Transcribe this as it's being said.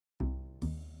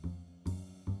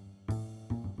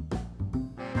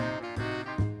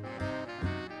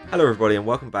Hello everybody and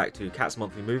welcome back to Cat's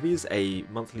Monthly Movies, a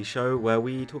monthly show where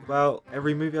we talk about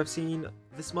every movie I've seen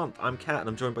this month. I'm Cat and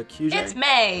I'm joined by QJ. It's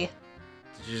May!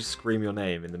 Did you just scream your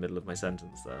name in the middle of my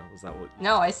sentence there? Was that what you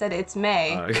No, I said it's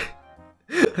May. okay.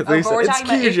 But we're talking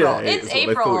about April. It's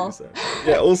April!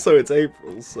 Yeah, also it's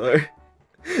April, so...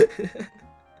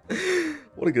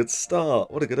 What a good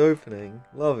start. What a good opening.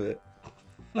 Love it.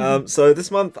 So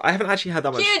this month, I haven't actually had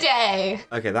that much... QJ!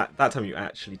 Okay, that time you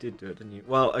actually did do it, didn't you?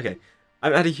 Well, okay. I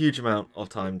haven't had a huge amount of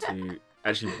time to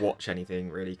actually watch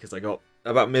anything, really, because I got,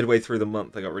 about midway through the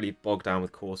month, I got really bogged down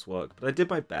with coursework, but I did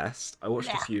my best. I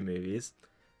watched a few movies,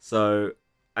 so,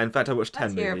 in fact, I watched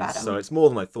 10 movies, so it's more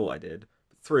than I thought I did.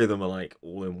 3 of them are, like,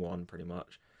 all in one, pretty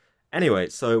much. Anyway,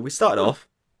 so we started off,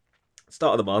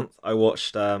 start of the month, I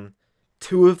watched 2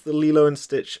 of the Lilo and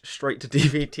Stitch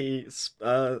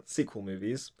straight-to-DVD sequel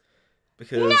movies,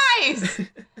 because... Nice!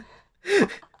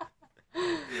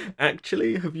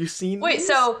 Actually, have you seen Wait, these?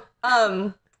 so,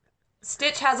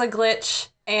 Stitch has a glitch,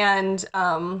 and,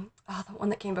 the one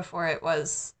that came before it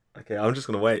was... Okay, I'm just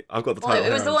gonna wait. I've got the title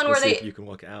it was here. the one where see if you can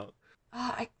work it out.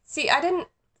 I didn't...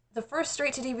 The first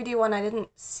straight-to-DVD one I didn't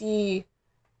see,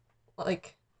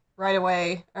 like, right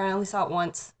away, or I only saw it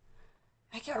once.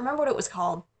 I can't remember what it was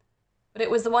called. But it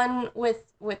was the one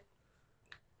with where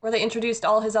they introduced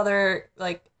all his other,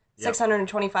 like,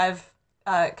 625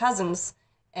 cousins,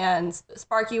 and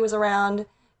Sparky was around,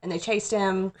 and they chased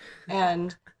him,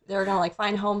 and they were gonna, like,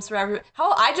 find homes for everyone.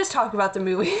 I just talked about the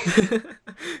movie.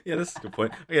 Yeah, that's a good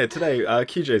point. Okay, today,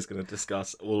 QJ is gonna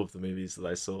discuss all of the movies that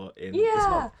I saw in this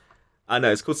month. I know,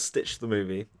 it's called Stitch the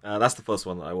Movie. That's the first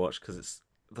one that I watched, because it's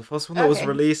the first one that was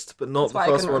released, but not the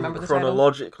first one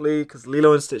chronologically, because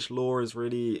Lilo and Stitch lore is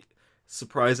really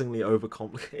surprisingly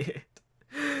overcomplicated.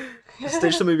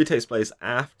 Stitch the Movie takes place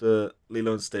after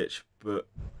Lilo and Stitch, but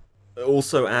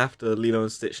also after Lilo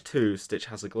and Stitch 2, Stitch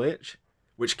Has a Glitch,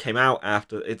 which came out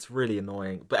after. It's really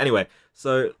annoying. But anyway,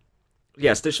 so,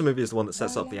 yeah, Stitch the Movie is the one that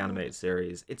sets up the animated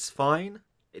series. It's fine.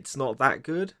 It's not that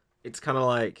good. It's kind of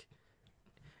like...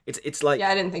 It's like... Yeah,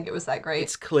 I didn't think it was that great.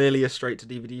 It's clearly a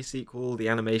straight-to-DVD sequel. The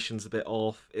animation's a bit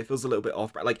off. It feels a little bit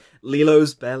off. But, like,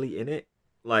 Lilo's barely in it.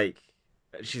 Like,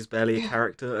 she's barely a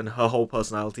character, and her whole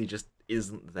personality just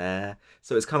isn't there.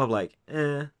 So it's kind of like,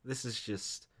 this is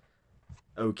just...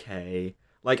 okay.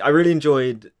 Like, I really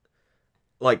enjoyed,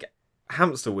 like,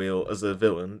 Hamster Wheel as a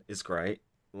villain is great.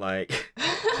 Like,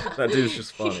 that dude's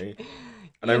just funny.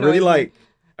 And I really like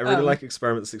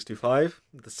Experiment 625,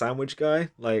 the sandwich guy.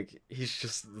 Like, he's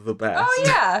just the best. Oh,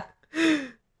 yeah!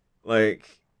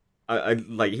 Like, I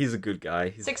like, he's a good guy.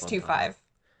 He's 625.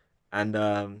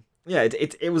 And, yeah,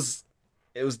 it was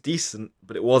decent,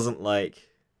 but it wasn't like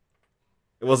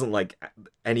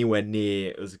anywhere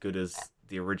near as good as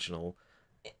the original.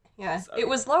 Yeah, so, it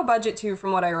was low budget too,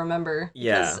 from what I remember.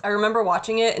 Yeah. Because I remember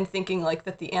watching it and thinking, like,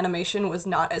 that the animation was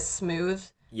not as smooth.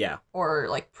 Yeah. Or,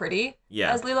 like, pretty.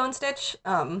 Yeah. As Lilo and Stitch.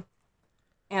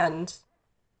 And,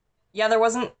 yeah, there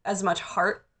wasn't as much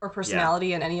heart or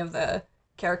personality in any of the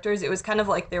characters. It was kind of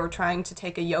like they were trying to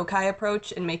take a yokai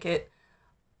approach and make it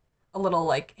a little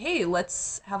like, hey,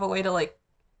 let's have a way to, like,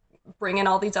 bring in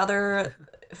all these other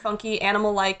funky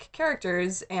animal-like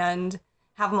characters and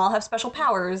have them all have special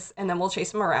powers, and then we'll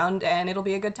chase them around, and it'll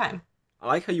be a good time. I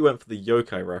like how you went for the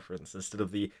yokai reference instead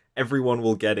of the everyone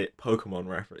will get it Pokemon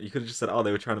reference. You could have just said, oh,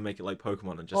 they were trying to make it like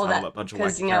Pokemon and just have a bunch of wacky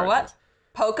characters. Because you know what?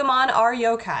 Pokemon are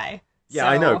yokai. Yeah, so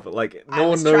I know, but like, no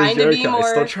one knows yokai.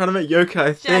 Stop trying to make yokai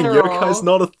a thing. Yokai's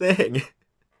not a thing.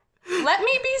 Let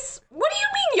me be... What do you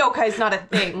mean yokai's not a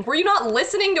thing? Were you not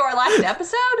listening to our last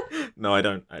episode? No, I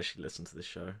don't actually listen to this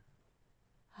show.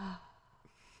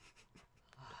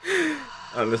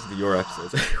 I don't listen to your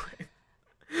episodes anyway.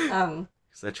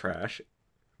 Because they're trash.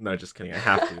 No, just kidding. I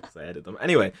have to because I edit them.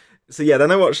 Anyway, so yeah,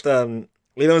 then I watched Lilo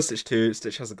and Stitch 2,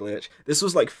 Stitch Has a Glitch. This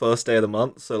was like first day of the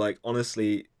month, so like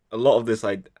honestly, a lot of this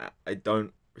I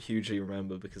don't hugely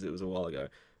remember because it was a while ago.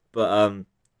 But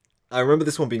I remember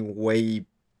this one being way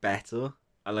better.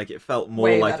 It felt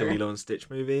more like a Lilo and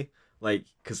Stitch movie. Like,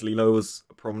 because Lilo was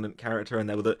a prominent character and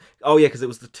there were because it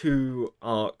was the 2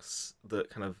 arcs that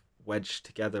kind of wedged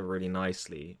together really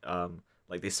nicely.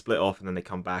 Like, they split off and then they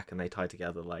come back and they tie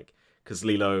together, like, because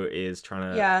Lilo is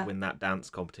trying to win that dance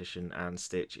competition and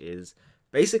Stitch is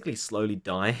basically slowly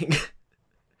dying.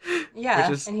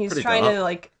 Yeah, and he's trying to,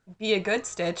 like, be a good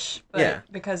Stitch, but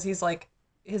because he's, like,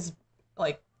 his,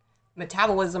 like,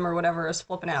 metabolism or whatever is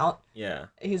flipping out. Yeah.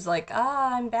 He's like,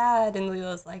 I'm bad, and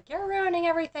Lilo's like, you're ruining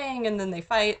everything, and then they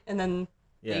fight, and then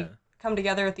they come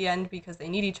together at the end because they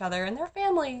need each other, and they're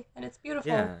family, and it's beautiful.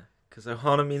 Yeah, because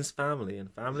Ohana means family, and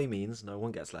family means no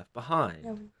one gets left behind.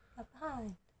 No one left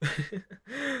behind.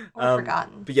 Or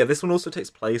forgotten. But yeah, this one also takes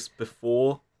place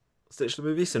before Stitch the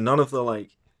movie, so none of the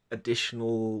like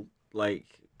additional like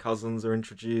cousins are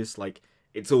introduced. Like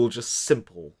it's all just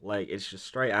simple. Like it's just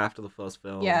straight after the first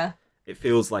film. Yeah. It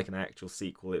feels like an actual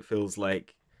sequel. It feels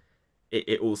like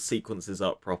it all sequences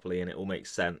up properly and it all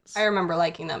makes sense. I remember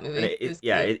liking that movie.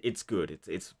 And it's good.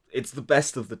 It's the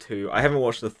best of the two. I haven't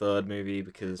watched the third movie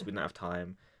because we didn't have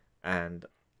time, and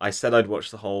I said I'd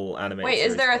watch the whole animated. Wait,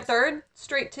 is there a first. third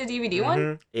straight to DVD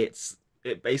one?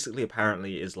 It basically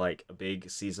apparently is like a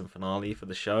big season finale for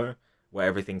the show where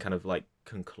everything kind of like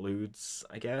concludes,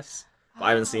 I guess. But I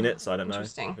haven't seen it, so I don't know.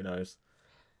 Who knows?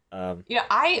 Yeah,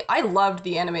 I loved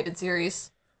the animated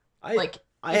series. Each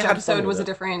episode was a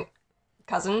different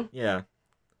cousin. Yeah.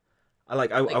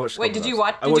 I watched. Wait, did you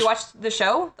watch the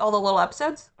show? All the little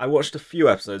episodes? I watched a few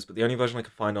episodes, but the only version I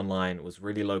could find online was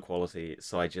really low quality.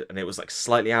 So and it was like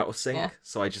slightly out of sync. Yeah.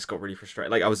 So I just got really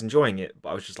frustrated. Like I was enjoying it, but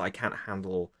I was just like, I can't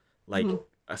handle like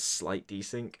a slight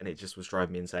desync, and it just was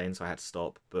driving me insane. So I had to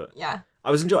stop. But yeah,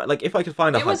 I was enjoying. Like if I could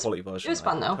find a high quality version, it was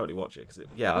fun though. Totally watch it because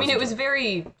it was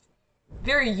very,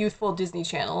 very youthful Disney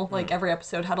Channel. Like every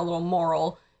episode had a little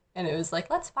moral, and it was like,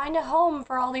 let's find a home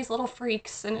for all these little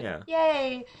freaks, and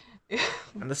yay.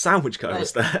 And the sandwich guy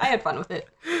was there. I had fun with it.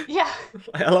 Yeah.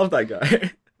 I love that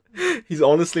guy. He's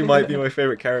honestly might be my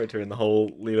favorite character in the whole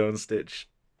Lilo and Stitch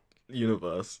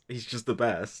universe. He's just the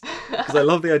best. Because I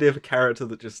love the idea of a character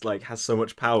that just like has so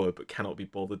much power but cannot be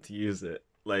bothered to use it.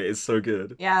 Like it's so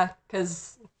good. Yeah,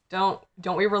 because don't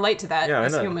we relate to that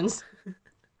as humans?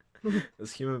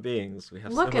 As human beings, we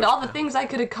have look so at much all power. The things I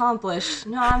could accomplish.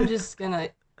 No, I'm just gonna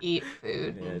eat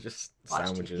food. Yeah, just watch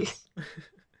sandwiches.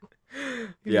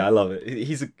 Yeah, I love it.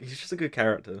 He's just a good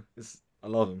character. I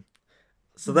love him.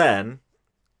 So then,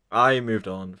 I moved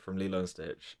on from Lilo and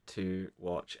Stitch to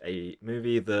watch a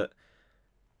movie that,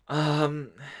 I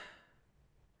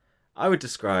would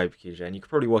describe, KJ, and you could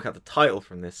probably work out the title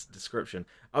from this description.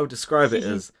 I would describe it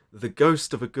as the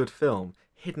ghost of a good film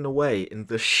hidden away in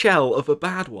the shell of a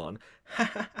bad one.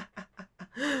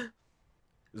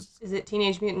 Is it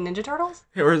Teenage Mutant Ninja Turtles?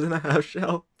 Heroes in a House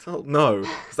Shell? No,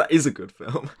 because that is a good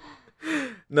film.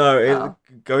 No,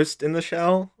 Ghost in the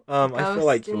Shell. I feel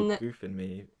like you're goofing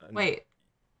me. Wait.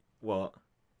 What?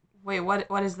 Wait,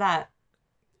 what is that?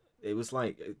 It was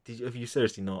like, have you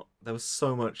seriously not? There was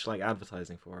so much like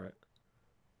advertising for it.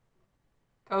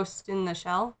 Ghost in the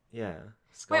Shell? Yeah.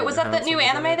 Wait, was that the new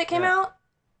anime that came out?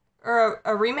 Or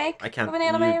a remake of an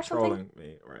anime or something? You're trolling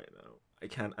me right now. I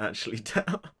can't actually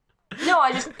tell. No,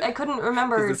 I couldn't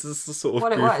remember. This is the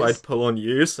sort of goof I'd pull on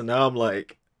you, so now I'm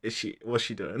like, what's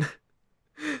she doing?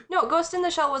 No, Ghost in the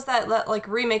Shell was that like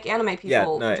remake anime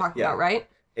people talked about, right?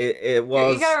 It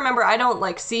was. You gotta remember, I don't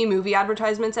like see movie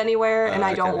advertisements anywhere, and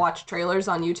I don't watch trailers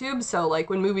on YouTube. So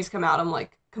like when movies come out, I'm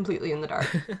like completely in the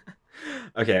dark.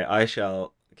 Okay, I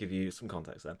shall give you some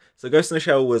context then. So Ghost in the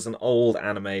Shell was an old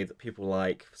anime that people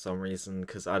like for some reason,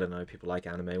 because I don't know, people like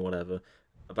anime, whatever,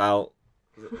 about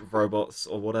robots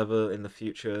or whatever in the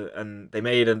future, and they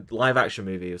made a live action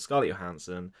movie of Scarlett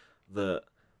Johansson that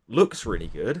looks really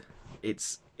good.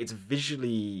 It's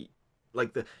visually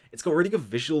like it's got really good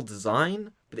visual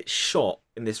design, but it's shot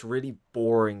in this really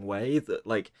boring way that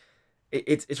like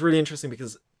it's really interesting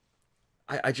because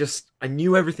I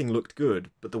knew everything looked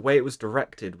good, but the way it was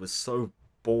directed was so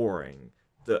boring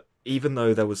that even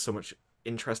though there was so much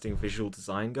interesting visual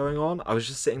design going on, I was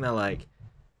just sitting there like,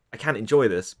 I can't enjoy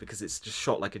this because it's just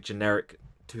shot like a generic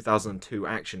 2002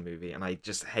 action movie, and I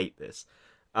just hate this.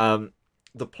 The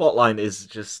plotline is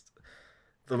just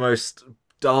the most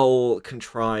dull,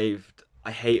 contrived.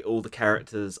 I hate all the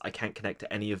characters. I can't connect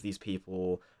to any of these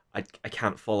people. I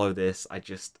can't follow this. I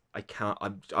can't.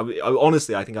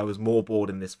 Honestly, I think I was more bored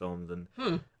in this film than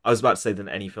I was about to say than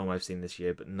any film I've seen this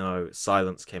year. But no,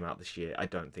 Silence came out this year. I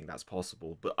don't think that's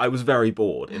possible. But I was very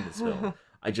bored in this film.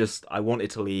 I wanted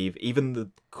to leave. Even the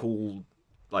cool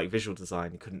like visual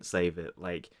design couldn't save it.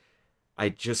 Like I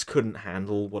just couldn't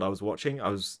handle what I was watching. I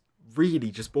was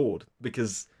really just bored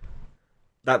because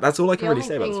that's all I can really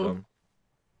say about this film.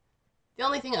 The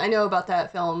only thing I know about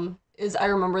that film is I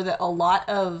remember that a lot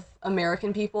of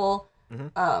American people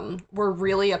were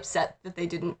really upset that they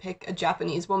didn't pick a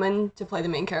Japanese woman to play the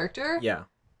main character. Yeah.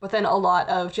 But then a lot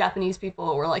of Japanese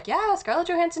people were like, yeah, Scarlett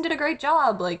Johansson did a great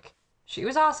job. Like, she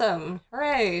was awesome.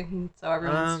 Hooray. And so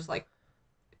everyone's just like,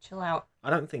 chill out. I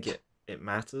don't think it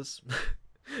matters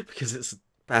because it's a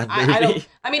bad movie.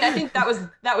 I think that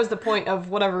was the point of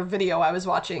whatever video I was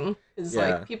watching is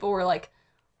like people were like,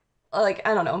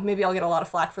 I don't know, maybe I'll get a lot of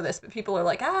flack for this, but people are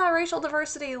like, racial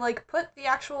diversity, like, put the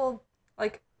actual,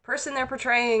 like, person they're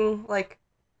portraying, like,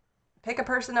 pick a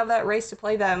person of that race to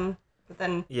play them, But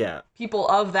then Yeah. people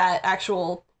of that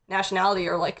actual nationality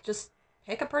are like, just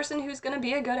pick a person who's gonna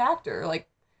be a good actor. Like,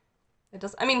 it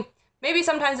does. I mean, maybe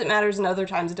sometimes it matters and other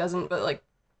times it doesn't. But like,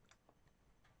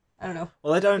 I don't know.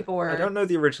 Well, People were I don't know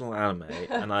the original anime,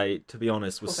 and I, to be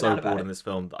honest, was flipping so out about bored in it. this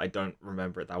film that I don't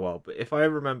remember it that well. But if I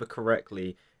remember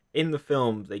correctly, in the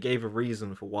film they gave a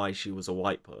reason for why she was a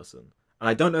white person, and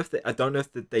I don't know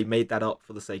if they made that up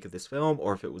for the sake of this film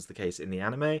or if it was the case in the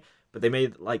anime. But they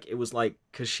made like it was like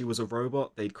because she was a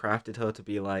robot, they'd crafted her to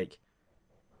be like,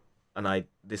 and I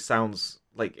this sounds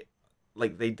like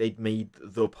they'd made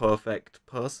the perfect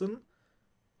person,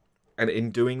 and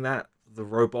in doing that, the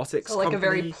robotics So like a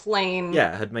very company, plain,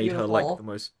 yeah, had made her like beautiful, the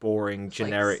most boring, just, like,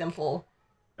 generic, simple.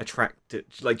 attractive,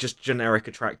 like just generic,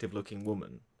 attractive looking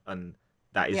woman, and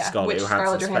that is Yeah, Scarlett which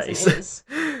Scarlett Johansson's Johansson face.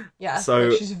 is. Yeah, So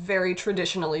like she's very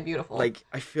traditionally beautiful. like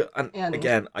I feel, and And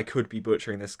again, I could be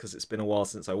butchering this because it's been a while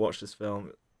since I watched this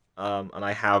film, and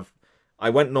I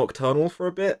went nocturnal for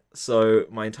a bit, so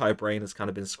my entire brain has kind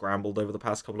of been scrambled over the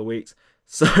past couple of weeks.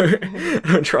 So I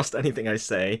don't trust anything I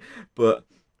say, but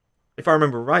if I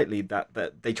remember rightly,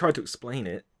 that they tried to explain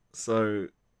it. So,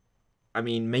 I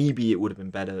mean, maybe it would have been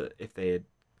better if they had,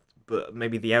 but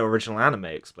maybe the original anime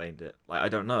explained it. Like, I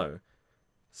don't know.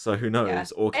 So who knows? yeah.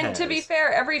 Or cares? And to be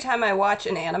fair, every time I watch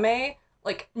an anime,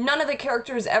 like none of the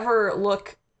characters ever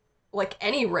look like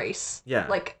any race. Yeah,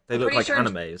 Like they I'm look pretty like sure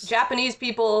animes. Japanese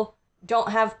people don't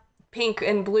have pink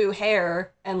and blue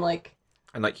hair and like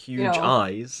And like huge you know,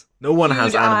 eyes. No one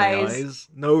has huge anime eyes. eyes.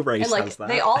 No race and like has that.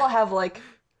 they all have like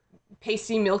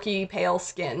pasty, milky, pale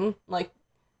skin. Like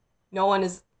no one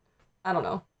is. I don't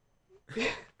know.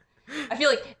 I feel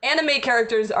like anime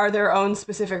characters are their own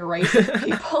specific race of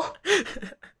people.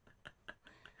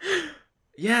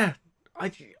 Yeah,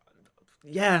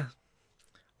 yeah.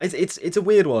 It's a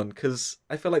weird one because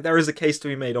I feel like there is a case to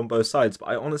be made on both sides, but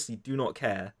I honestly do not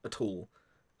care at all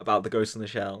about the Ghost in the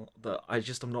Shell. That I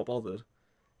just am not bothered.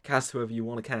 Cast whoever you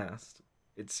want to cast.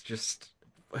 It's just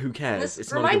who cares? This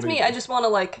It's not a good reminds me. movie. I just want to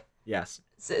like Yes.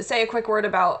 say a quick word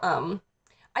about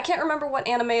I can't remember what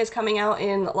anime is coming out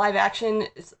in live action.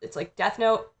 It's like Death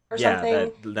Note or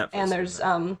something. Netflix, and there's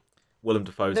Willem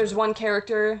Dafoe's. there's one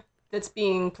character that's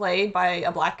being played by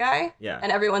a black guy. Yeah.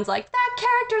 And everyone's like, that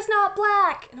character's not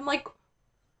black. And I'm like,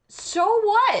 so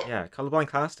what? Yeah, colorblind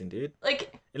casting, dude.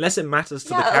 Like, Unless it matters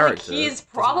to yeah, the character. like he's doesn't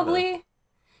matter. probably,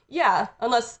 yeah.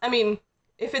 Unless I mean,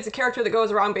 if it's a character that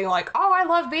goes around being like, oh, I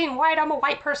love being white, I'm a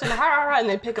white person, and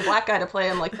they pick a black guy to play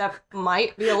him, like that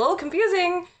might be a little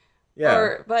confusing.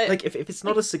 Yeah, but like if it's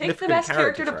not like, a significant pick the best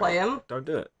character to trait, play him. don't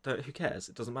do it. Who cares?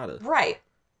 It doesn't matter. Right.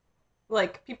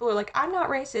 Like people are like, I'm not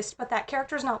racist, but that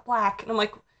character's not black, and I'm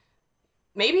like,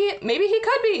 maybe he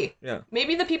could be. Yeah.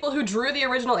 Maybe the people who drew the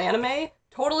original anime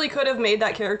totally could have made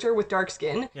that character with dark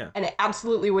skin, and it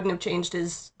absolutely wouldn't have changed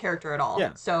his character at all.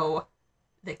 Yeah. So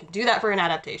they can do that for an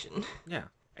adaptation. Yeah.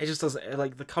 It just doesn't,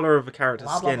 like, the colour of a character's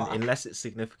Blah, blah, skin, blah. unless it's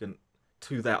significant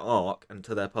to their arc and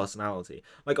to their personality.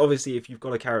 Like, obviously, if you've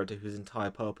got a character whose entire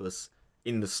purpose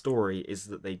in the story is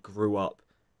that they grew up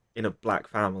in a black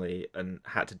family and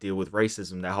had to deal with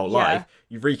racism their whole life,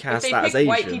 you recast if that they as pick Asian.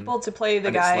 white people to play the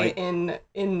and it's guy like-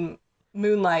 in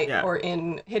Moonlight or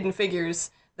in Hidden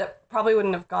Figures, that probably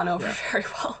wouldn't have gone over very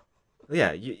well.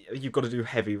 Yeah, you've got to do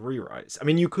heavy rewrites. I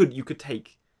mean, you could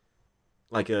take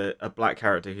like a black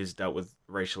character who's dealt with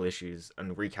racial issues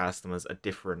and recast them as a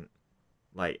different,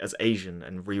 like as Asian,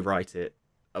 and rewrite it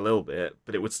a little bit,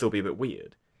 but it would still be a bit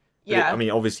weird. But Yeah. I mean,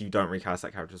 obviously you don't recast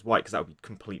that character as white because that would be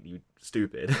completely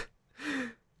stupid.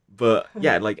 But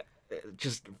yeah, like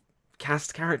just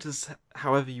cast characters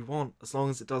however you want, as long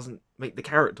as it doesn't make the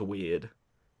character weird.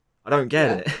 I don't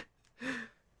get it.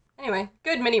 Anyway,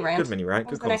 good mini rant. Good mini rant,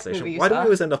 What was good the next conversation. movie you Why do we saw?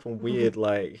 always end up on weird,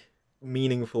 like,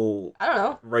 meaningful I don't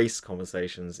know. race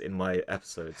conversations in my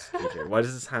episodes, DJ? Why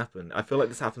does this happen? I feel like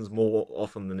this happens more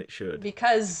often than it should.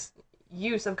 Because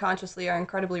you subconsciously are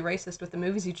incredibly racist with the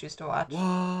movies you choose to watch.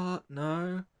 What?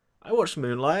 No. I watched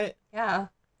Moonlight. Yeah.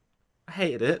 I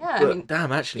hated it. Yeah, but I mean,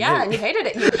 damn, actually, yeah, no. and you hated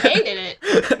it. You hated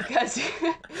it because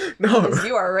No. because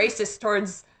you are racist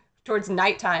towards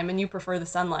nighttime and you prefer the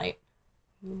sunlight.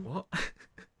 What?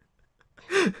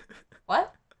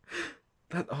 What?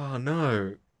 Oh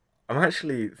no. I'm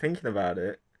actually thinking about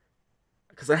it.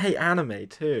 Because I hate anime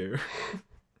too.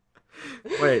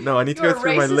 Wait, no, I need to You're go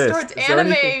through my racist list. towards Is there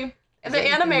anime, anything- the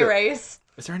anything anime that- race.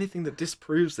 Is there anything that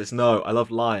disproves this? No, I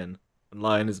love Lion. And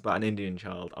Lion is about an Indian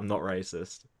child. I'm not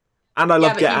racist. And I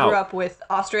love but Get you Out. grew up with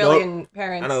Australian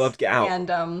parents. And I loved Get Out.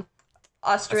 And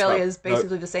Australia right. is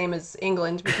basically the same as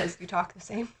England because you talk the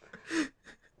same.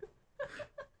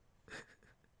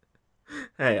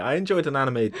 Hey, I enjoyed an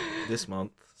anime this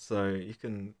month, so you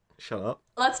can Shut up.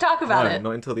 Let's talk about No, it.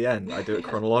 not until the end. I do it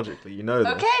chronologically. You know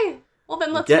this. Okay. Well,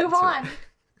 then let's get move to on.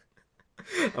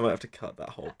 I might have to cut that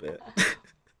whole bit.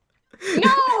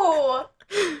 No!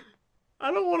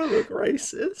 I don't want to look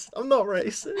racist. I'm not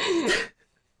racist.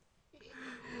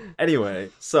 Anyway,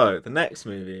 so the next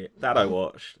movie that I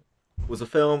watched was a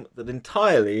film that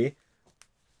entirely.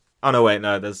 Oh no, wait,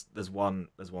 no. There's one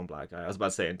black guy. I was about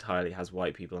to say entirely has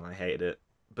white people, and I hated it,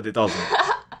 but it doesn't.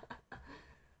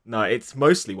 No, it's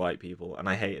mostly white people, and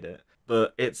I hated it.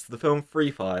 But it's the film Free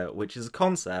Fire, which is a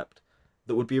concept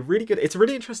that would be a really good. It's a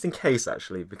really interesting case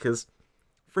actually, because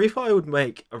Free Fire would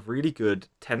make a really good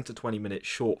 10 to 20 minute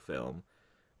short film,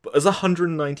 but as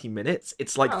 190 minutes,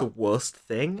 it's like the worst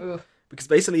thing. Oof. Because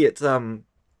basically it's a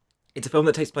film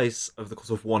that takes place over the course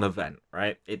of one event,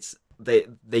 right? It's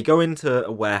they go into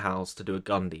a warehouse to do a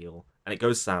gun deal, and it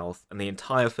goes south, and the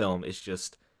entire film is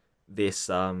just this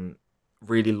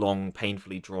really long,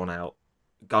 painfully drawn out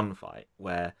gunfight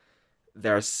where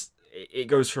it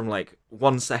goes from like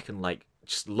 1 second, like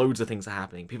just loads of things are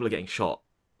happening, people are getting shot,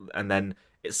 and then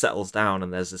it settles down,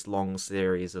 and there's this long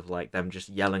series of like them just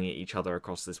yelling at each other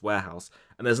across this warehouse,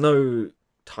 and there's no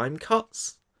time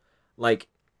cuts. Like,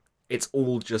 it's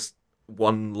all just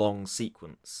one long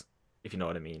sequence, if you know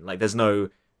what I mean. Like, there's no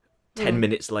 10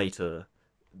 minutes later,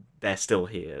 they're still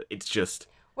here. It's just...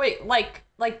 Wait, like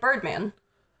Birdman?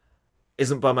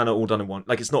 Isn't Birdman all done in one...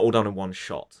 Like, it's not all done in one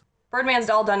shot. Birdman's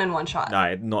all done in one shot.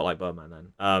 No, not like Birdman,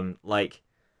 then.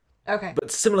 Okay. But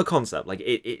similar concept. Like,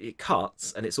 it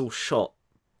cuts, and it's all shot,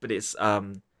 but it's...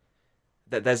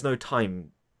 There's no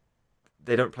time...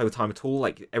 They don't play with time at all.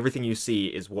 Like, everything you see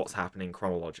is what's happening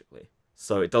chronologically.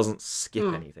 So it doesn't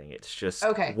skip anything. It's just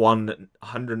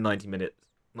 190 minutes...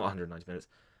 Not 190 minutes.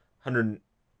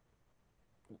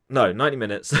 90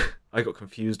 minutes. I got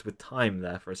confused with time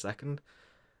there for a second.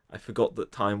 I forgot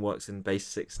that time works in base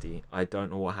 60. I don't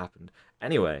know what happened.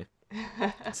 Anyway.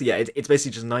 So yeah, it's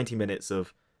basically just 90 minutes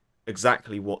of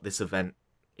exactly what this event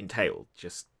entailed.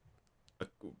 Just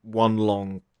one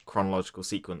long chronological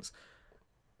sequence.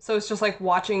 So it's just like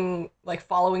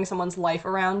following someone's life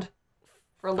around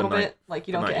for a little bit? Like,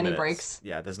 you don't get any breaks?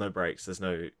 Yeah, there's no breaks. There's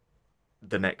no...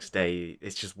 The next day,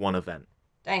 it's just one event.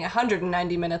 Dang,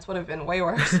 190 minutes would have been way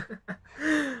worse.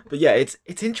 But yeah,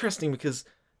 it's interesting because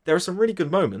there are some really good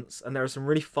moments, and there are some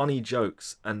really funny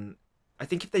jokes, and I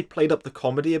think if they played up the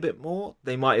comedy a bit more,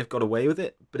 they might have got away with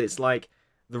it, but it's like,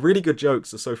 the really good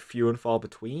jokes are so few and far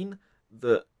between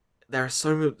that there's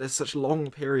such long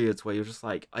periods where you're just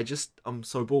like, I'm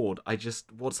so bored.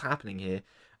 What's happening here?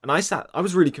 And I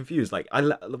was really confused. Like,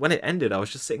 when it ended, I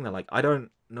was just sitting there like, I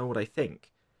don't know what I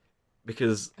think.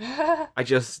 Because I'm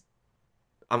just,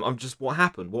 what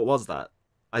happened? What was that?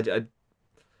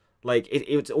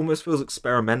 It almost feels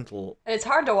experimental. It's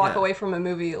hard to walk away from a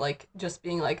movie, like, just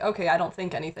being like, okay, I don't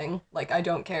think anything. Like, I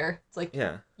don't care. It's like,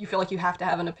 you feel like you have to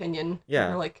have an opinion.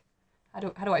 Yeah. Or like, how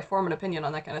do I form an opinion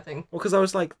on that kind of thing? Well, because I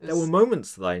was like, there were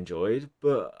moments that I enjoyed,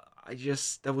 but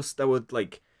there were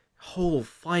like whole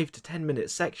 5 to 10 minute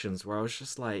sections where I was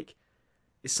just like,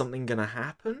 is something gonna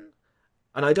happen?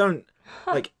 And I don't,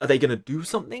 like, are they gonna do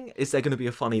something? Is there gonna be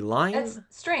a funny line? It's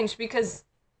strange because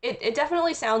it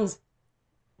definitely sounds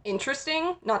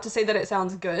interesting. Not to say that it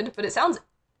sounds good, but it sounds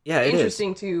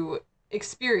interesting to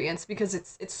experience because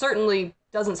it certainly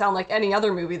doesn't sound like any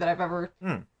other movie that I've ever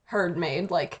heard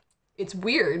made. Like, it's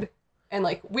weird, and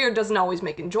like weird doesn't always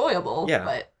make enjoyable. Yeah.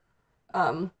 But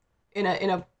in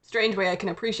a strange way, I can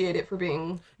appreciate it for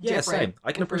being different. Same.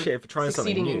 I can appreciate it for trying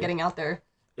something new. Succeeding and getting out there.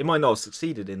 It might not have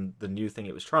succeeded in the new thing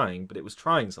it was trying, but it was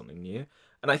trying something new.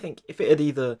 And I think if it had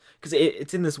either... Because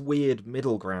it's in this weird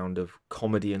middle ground of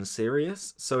comedy and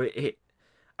serious. So I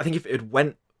think if it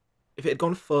had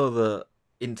gone further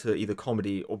into either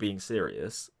comedy or being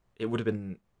serious, it would have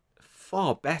been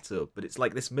far better. But it's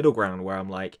like this middle ground where I'm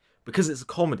like, because it's a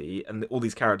comedy and all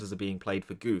these characters are being played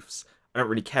for goofs, I don't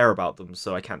really care about them,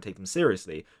 so I can't take them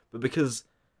seriously. But because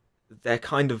they're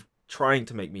kind of trying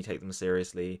to make me take them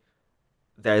seriously,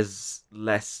 there's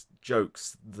less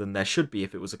jokes than there should be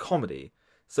if it was a comedy.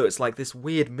 So it's like this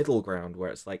weird middle ground where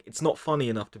it's like, it's not funny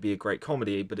enough to be a great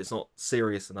comedy, but it's not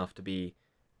serious enough to be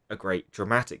a great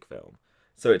dramatic film.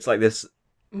 So it's like this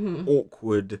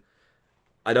awkward,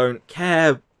 I don't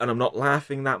care, and I'm not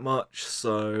laughing that much,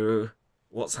 so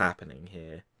what's happening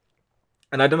here?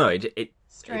 And I don't know,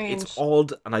 it's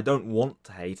odd, and I don't want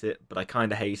to hate it, but I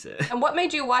kind of hate it. And what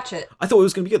made you watch it? I thought it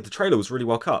was going to be good. The trailer was really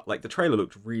well cut. Like, the trailer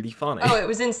looked really funny. Oh, it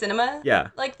was in cinema? Yeah.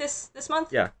 Like this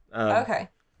month? Yeah. Okay.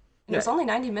 And it was only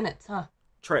 90 minutes, huh?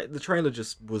 The trailer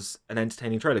just was an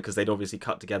entertaining trailer because they'd obviously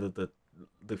cut together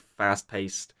the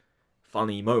fast-paced,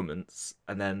 funny moments,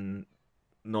 and then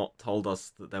not told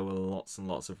us that there were lots and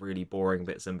lots of really boring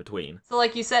bits in between. So,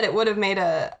 like you said, it would have made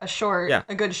a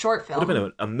good short film. Would have been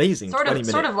an amazing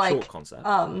 20-minute like, short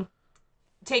concept.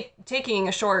 Taking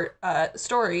a short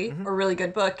story or really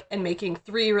good book and making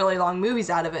 3 really long movies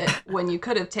out of it when you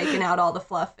could have taken out all the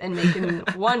fluff and making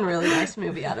one really nice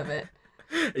movie out of it.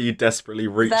 Are you desperately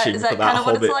reaching for that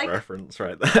Hobbit reference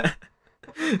right there?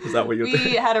 Is that what you're doing?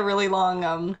 We had a really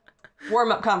long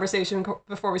warm-up conversation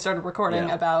before we started recording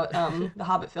about the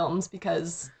Hobbit films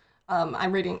because I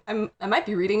might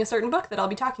be reading a certain book that I'll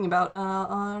be talking about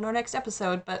on our next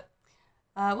episode, but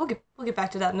we'll get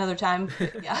back to that another time.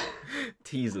 Yeah.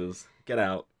 Teasers. Get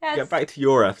out. Yes. Get back to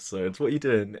your episodes. What are you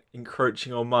doing?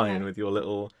 Encroaching on mine with your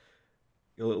little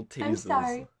teasers. I'm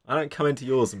sorry. I don't come into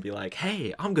yours and be like,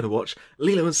 hey, I'm going to watch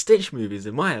Lilo and Stitch movies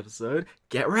in my episode.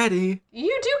 Get ready.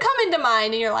 You do come into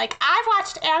mine and you're like, I've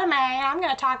watched anime and I'm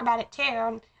going to talk about it too.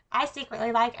 And I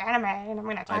secretly like anime and I'm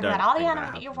going to talk about all the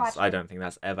anime that you've watched. I don't think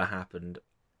that's ever happened,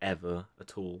 ever,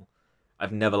 at all.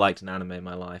 I've never liked an anime in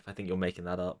my life. I think you're making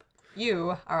that up.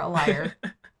 You are a liar.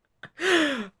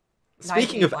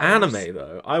 Speaking of anime,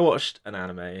 though, I watched an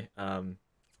anime,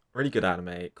 really good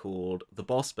anime called The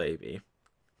Boss Baby.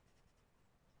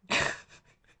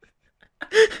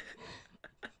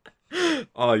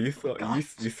 Oh, you thought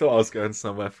you thought I was going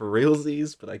somewhere for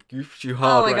realsies, but I goofed you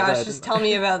hard. Oh my gosh, just tell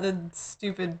me about the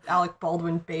stupid Alec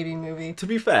Baldwin baby movie. To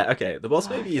be fair, okay, The Boss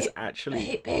Baby is actually I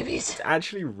hate babies. It's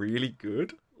actually really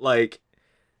good. Like,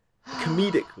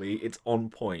 comedically, it's on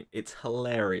point. It's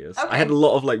hilarious. Okay. I had a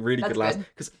lot of like really good laughs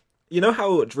because you know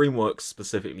how DreamWorks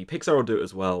specifically, Pixar will do it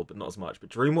as well, but not as much. But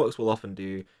DreamWorks will often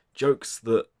do jokes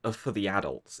that are for the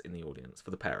adults in the audience,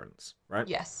 for the parents, right?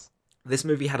 Yes. This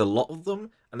movie had a lot of them,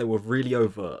 and they were really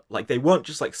overt. Like, they weren't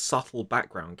just like subtle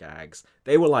background gags.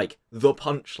 They were like the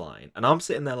punchline, and I'm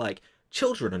sitting there like,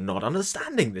 children are not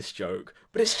understanding this joke,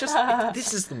 but it's just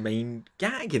this is the main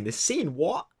gag in this scene.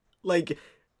 What? Like,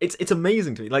 it's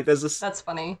amazing to me. Like, that's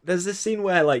funny. There's this scene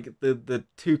where like the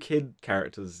 2 kid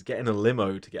characters get in a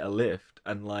limo to get a lift,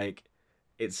 and like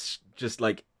it's just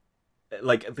like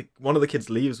one of the kids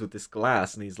leaves with this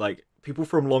glass, and he's like, people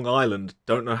from Long Island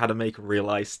don't know how to make a real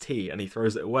iced tea, and he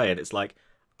throws it away, and it's like,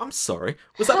 I'm sorry,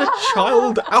 was that a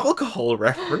child alcohol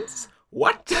reference?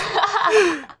 What?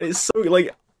 It's so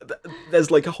like there's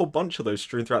like a whole bunch of those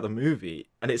strewn throughout the movie,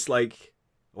 and it's like,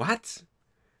 what?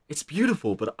 It's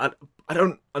beautiful, but I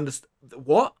don't understand.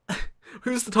 What?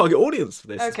 Who's the target audience for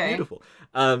this? Okay. It's beautiful.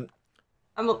 I'm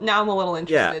a little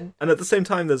interested. Yeah, and at the same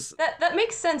time, there's that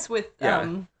makes sense with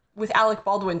Alec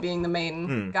Baldwin being the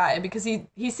main guy, because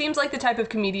he seems like the type of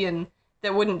comedian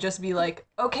that wouldn't just be like,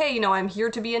 okay, I'm here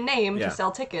to be a name to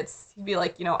sell tickets. He'd be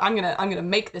like, I'm gonna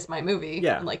make this my movie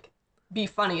and like be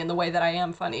funny in the way that I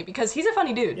am funny, because he's a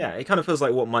funny dude. Yeah, it kind of feels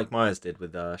like what Mike Myers did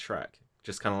with Shrek.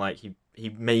 Just kind of like he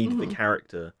made the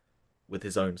character with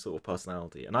his own sort of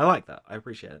personality, and I like that. I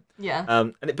appreciate it. Yeah.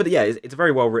 But yeah, it's a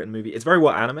very well written movie. It's very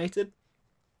well animated.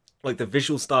 Like, the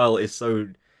visual style is so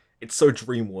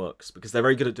DreamWorks, because they're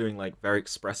very good at doing like very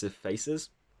expressive faces,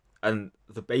 and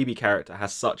the baby character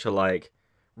has such a like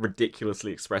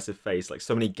ridiculously expressive face. Like,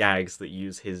 so many gags that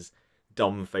use his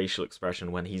dumb facial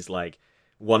expression when he's like,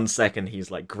 1 second he's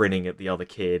like grinning at the other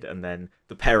kid, and then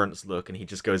the parents look and he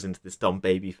just goes into this dumb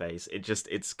baby face.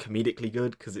 It's comedically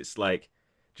good because it's like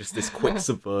just this quick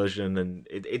subversion, and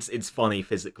it's funny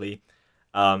physically.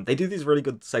 They do these really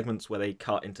good segments where they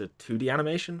cut into 2D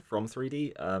animation from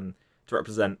 3D to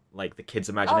represent like the kid's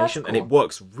imagination, and it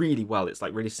works really well. It's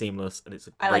like really seamless, and it's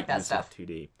a great use of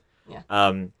 2D. Yeah.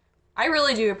 I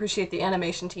really do appreciate the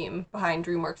animation team behind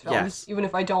DreamWorks films, even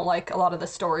if I don't like a lot of the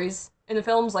stories in the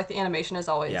films. Like, the animation is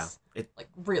always like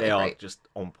really they great. Are just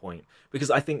on point,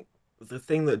 because I think the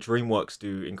thing that DreamWorks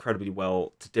do incredibly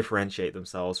well to differentiate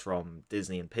themselves from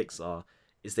Disney and Pixar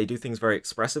is they do things very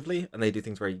expressively, and they do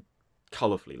things very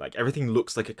colorfully. Like, everything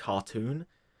looks like a cartoon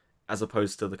as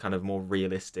opposed to the kind of more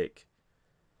realistic.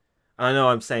 And I know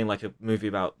I'm saying like a movie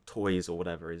about toys or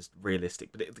whatever is realistic,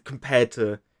 but compared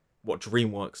to what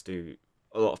DreamWorks do,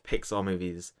 a lot of Pixar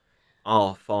movies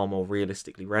are far more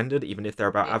realistically rendered, even if they're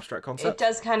about abstract concepts. It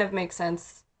does kind of make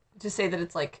sense to say that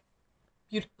it's like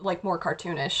more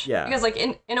cartoonish. Yeah. Because like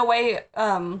in a way,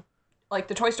 like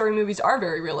the Toy Story movies are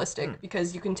very realistic,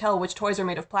 because you can tell which toys are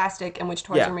made of plastic and which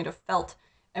toys are made of felt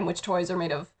and which toys are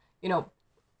made of,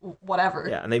 whatever.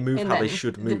 Yeah, and they move how they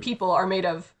should move. The people are made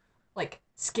of like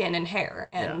skin and hair,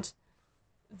 and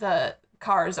the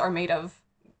cars are made of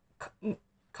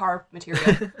car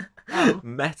material.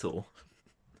 Metal.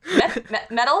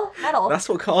 Metal? That's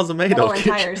what cars are made metal of. And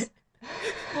tires.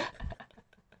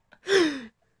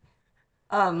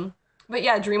 But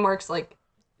yeah, DreamWorks, like,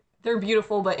 they're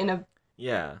beautiful, but in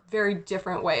Yeah. very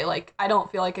different way. Like, I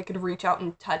don't feel like I could reach out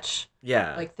and touch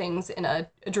Yeah. like things in a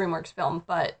DreamWorks film,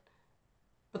 but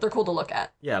they're cool to look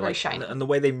at. Yeah, Very like shiny. and the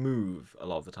way they move a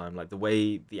lot of the time, like the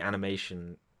way the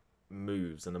animation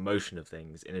moves and the motion of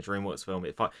things in a DreamWorks film,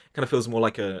 it kind of feels more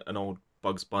like an old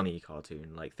Bugs Bunny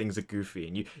cartoon. Like things are goofy,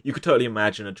 and you could totally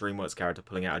imagine a DreamWorks character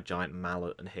pulling out a giant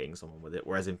mallet and hitting someone with it.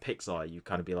 Whereas in Pixar, you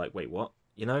kind of be like, wait, what?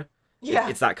 You know? Yeah.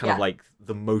 It's that kind yeah. of like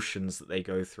the motions that they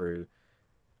go through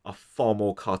are far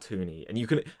more cartoony, and you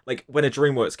can like when a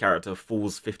DreamWorks character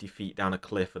falls 50 feet down a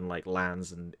cliff and like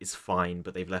lands and is fine,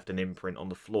 but they've left an imprint on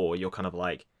the floor. You're kind of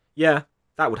like, yeah,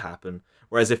 that would happen.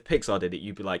 Whereas if Pixar did it,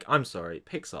 you'd be like, I'm sorry,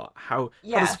 Pixar, how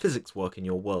does physics work in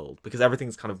your world? Because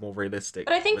everything's kind of more realistic.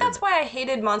 But I think that's why I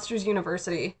hated Monsters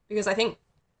University, because I think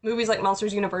movies like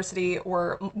Monsters University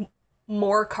were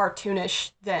more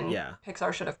cartoonish than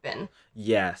Pixar should have been.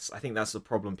 Yes, I think that's the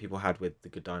problem people had with The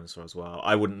Good Dinosaur as well.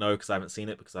 I wouldn't know because I haven't seen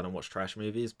it because I don't watch trash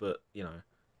movies, but, you know,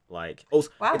 like... Also,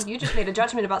 wow, you just made a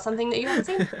judgment about something that you haven't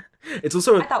seen. It's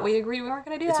also... I thought we agreed we weren't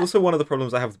going to do that. It's also one of the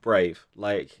problems I have with Brave.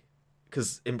 Like,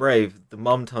 because in Brave, the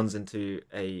mum turns into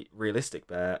a realistic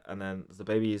bear, and then the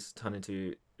babies turn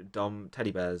into dumb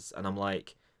teddy bears, and I'm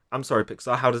like... I'm sorry,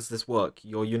 Pixar, how does this work?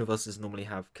 Your universes normally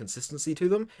have consistency to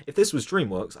them. If this was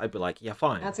DreamWorks, I'd be like, yeah,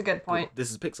 fine. That's a good point. But this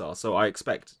is Pixar, so I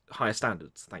expect higher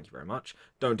standards. Thank you very much.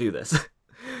 Don't do this.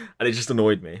 And it just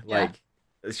annoyed me. Yeah. Like,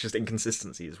 it's just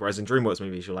inconsistencies. Whereas in DreamWorks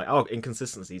movies, you're like, oh,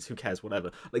 inconsistencies, who cares,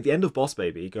 whatever. Like, the end of Boss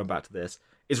Baby, going back to this,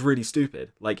 is really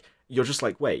stupid. Like, you're just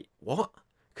like, wait, what?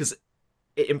 Because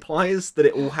it implies that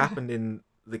it all happened in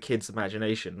the kid's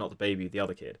imagination, not the baby, the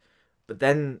other kid. But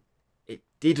then... it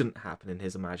didn't happen in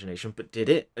his imagination, but did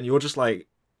it? And you're just like,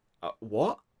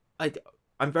 what?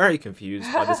 I'm very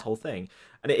confused by this whole thing.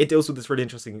 And it deals with this really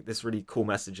interesting, this really cool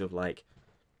message of like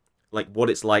what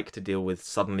it's like to deal with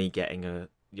suddenly getting a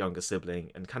younger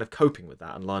sibling and kind of coping with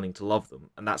that and learning to love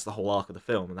them. And that's the whole arc of the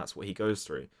film, and that's what he goes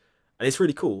through. And it's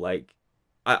really cool. Like,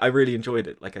 I really enjoyed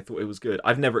it. Like, I thought it was good.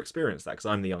 I've never experienced that because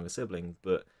I'm the younger sibling,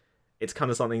 but it's kind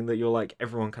of something that you're like,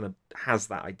 everyone kind of has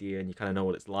that idea and you kind of know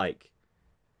what it's like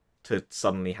to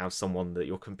suddenly have someone that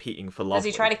you're competing for love. Does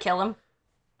he try to kill him?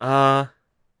 I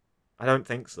don't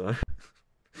think so.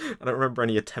 I don't remember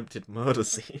any attempted murder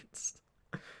scenes.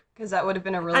 Because that would have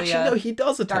been a really actually no, he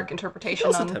does dark interpretation.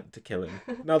 He does attempt to kill him.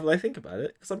 Now that I think about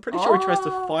it, because I'm pretty sure he tries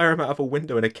to fire him out of a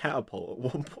window in a catapult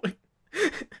at one point.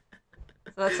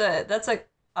 So that's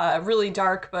a really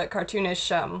dark but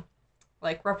cartoonish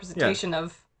like representation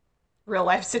of real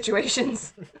life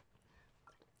situations.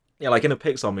 Yeah, like in a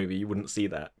Pixar movie, you wouldn't see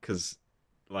that because,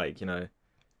 like, you know,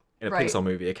 in a Pixar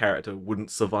movie, a character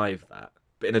wouldn't survive that.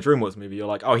 But in a DreamWorks movie, you're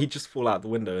like, oh, he'd just fall out the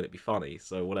window and it'd be funny,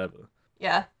 so whatever.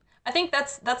 Yeah, I think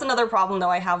that's another problem though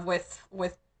I have with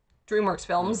DreamWorks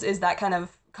films is that kind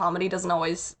of comedy doesn't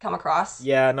always come across.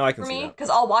 Yeah, no, I can see me that. because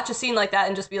I'll watch a scene like that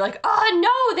and just be like, oh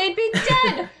no, they'd be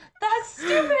dead. That's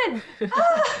stupid.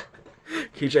 Ah.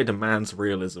 QJ demands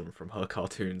realism from her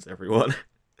cartoons, everyone.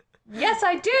 Yes,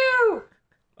 I do.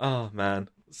 Oh, man.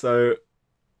 So,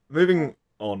 moving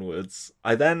onwards,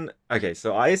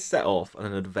 so I set off on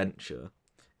an adventure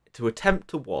to attempt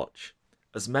to watch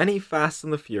as many Fast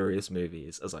and the Furious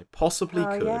movies as I possibly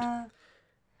could. Yeah.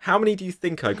 How many do you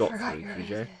think I got through,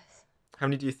 PJ? How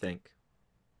many do you think?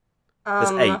 There's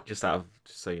 8, just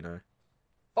so you know.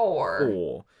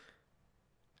 4.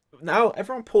 Now,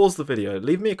 everyone pause the video.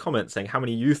 Leave me a comment saying how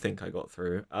many you think I got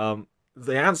through.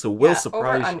 The answer will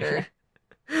surprise you. Under.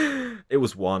 It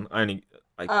was 1. One.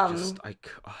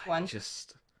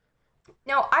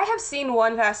 Now, I have seen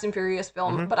one Fast and Furious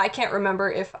film, but I can't remember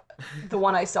if the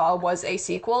one I saw was a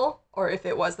sequel or if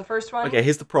it was the first one. Okay,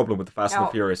 here's the problem with the Fast and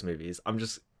the Furious movies. I'm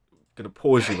just going to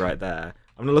pause you right there.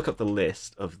 I'm going to look up the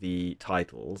list of the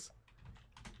titles.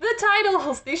 The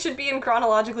titles! These should be in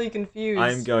chronologically confused.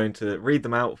 I'm going to read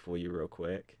them out for you real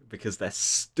quick because they're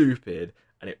stupid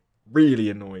and it really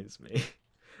annoys me.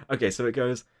 Okay, so it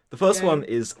goes... The first one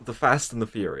is The Fast and the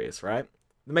Furious, right?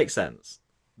 That makes sense.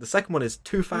 The second one is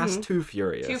Too Fast, Too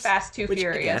Furious. Too Fast, Too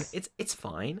Furious. Again, it's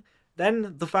fine.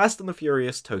 Then The Fast and the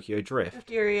Furious Tokyo Drift.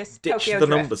 Ditch the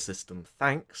number system.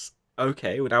 Thanks.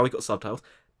 Okay, well, now we got subtitles.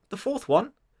 The fourth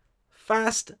one,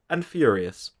 Fast and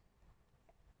Furious.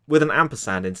 With an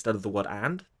ampersand instead of the word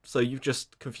and. So you've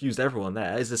just confused everyone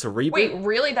there. Is this a reboot? Wait,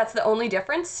 really? That's the only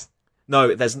difference? No,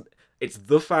 it's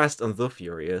The Fast and the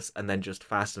Furious, and then just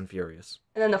Fast and Furious.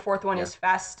 And then the fourth one is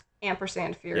Fast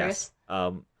ampersand Furious.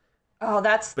 Yes.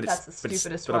 That's the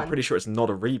stupidest one. But I'm pretty sure it's not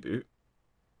a reboot,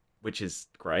 which is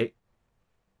great.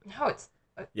 No, it's...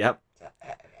 Yep.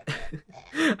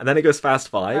 And then it goes Fast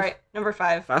 5. Alright, number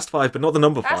 5. Fast 5, but not the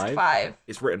number 5. Fast 5.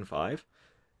 It's written 5.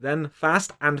 Then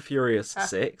Fast and Furious Huh.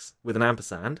 6 with an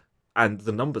ampersand, and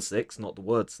the number 6, not the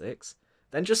word 6.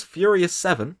 Then just Furious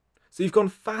 7. So you've gone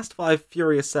Fast 5,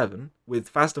 Furious 7, with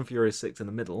Fast and Furious 6 in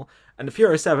the middle. And the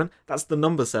Furious 7, that's the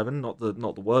number 7, not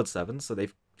the word 7, so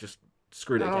they've just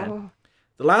screwed it again. Oh.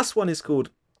 The last one is called,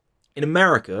 in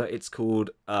America, it's called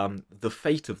The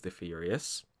Fate of the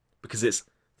Furious, because it's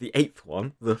the 8th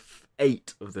one, the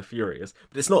Fate of the Furious.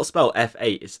 But it's not spelled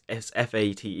F8, it's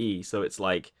F-A-T-E, so it's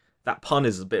like, that pun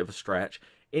is a bit of a stretch.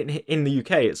 In the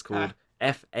UK, it's called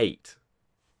F8,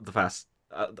 the Fast.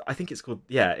 I think it's called,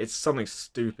 yeah, it's something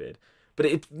stupid.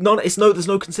 But there's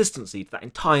no consistency to that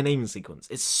entire naming sequence.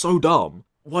 It's so dumb.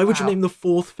 Why would you name the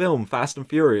 4th film Fast and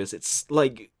Furious? It's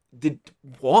like,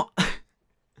 what?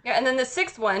 Yeah, and then the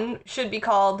 6th one should be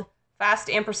called Fast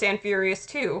 & Furious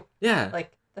 2. Yeah.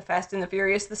 Like, the Fast and the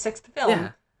Furious, the 6th film.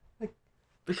 Yeah. Like,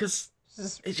 because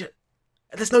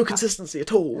there's no consistency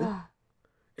at all.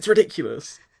 It's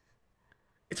ridiculous.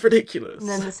 It's ridiculous. And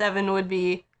then the 7 would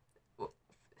be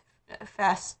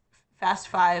Fast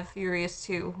 5 Furious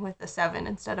 2 with a 7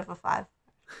 instead of a 5.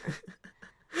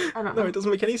 I don't know. No, it doesn't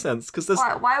make any sense because there's.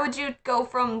 Why would you go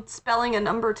from spelling a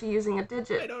number to using a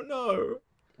digit? I don't know.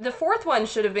 The 4th one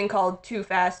should have been called Too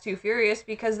Fast, Too Furious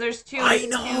because there's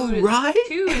right?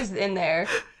 twos in there.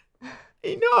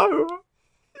 I know.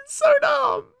 It's so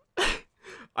dumb.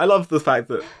 I love the fact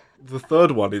that the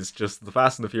 3rd one is just The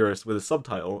Fast and the Furious with a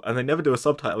subtitle, and they never do a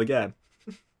subtitle again.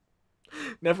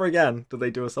 Never again do they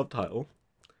do a subtitle.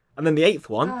 And then the 8th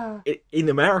one, in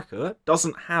America,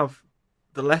 doesn't have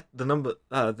the number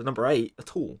 8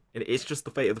 at all. It's just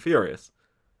The Fate of the Furious.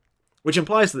 Which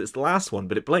implies that it's the last one,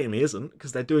 but it blatantly isn't,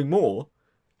 because they're doing more.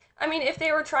 I mean, if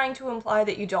they were trying to imply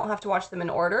that you don't have to watch them in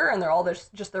order, and they're all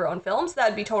just their own films,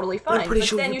 that'd be totally fine. But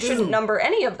sure then you shouldn't number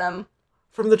any of them.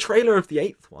 From the trailer of the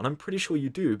 8th one, I'm pretty sure you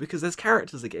do, because there's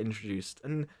characters that get introduced,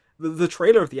 and the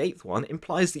trailer of the 8th one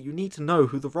implies that you need to know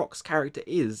who The Rock's character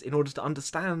is in order to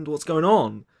understand what's going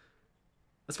on.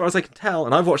 As far as I can tell,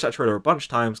 and I've watched that trailer a bunch of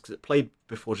times because it played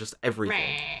before just everything.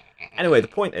 Anyway, the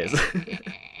point is,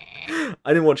 I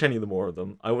didn't watch any of the more of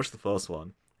them. I watched the first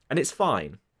one, and it's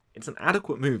fine. It's an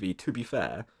adequate movie, to be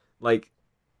fair. Like,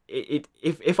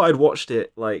 if I'd watched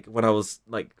it like when I was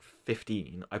like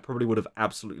 15, I probably would have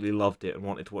absolutely loved it and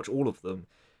wanted to watch all of them,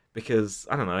 because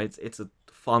I don't know, it's a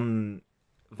fun,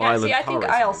 violent. Yeah, see, I think I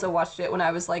movie. also watched it when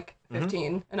I was like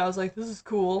 15, and I was like, this is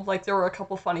cool. Like, there were a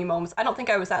couple funny moments. I don't think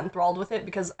I was that enthralled with it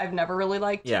because I've never really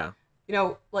liked,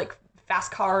 like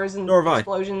fast cars and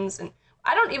explosions, and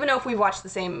I don't even know if we watched the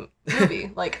same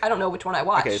movie. Like, I don't know which one I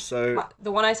watched. Okay, so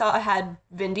the one I saw had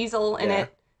Vin Diesel in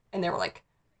it, and they were like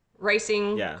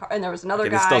racing. Yeah. And there was another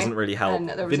guy. This doesn't really help. And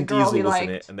there was Vin a girl Diesel was in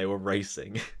it, and they were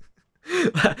racing.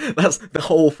 That's the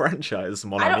whole franchise,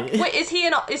 mon ami. Wait, is he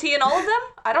in all of them?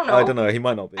 I don't know. I don't know. He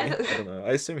might not be. I don't know.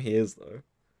 I assume he is though.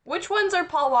 Which ones are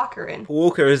Paul Walker in? Paul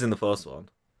Walker is in the first one.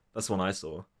 That's the one I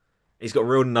saw. He's got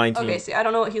real 19. Okay, see, I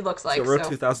don't know what he looks like. He's got real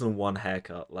 2001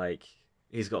 haircut. Like,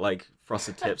 he's got like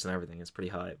frosted tips and everything. It's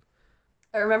pretty hype.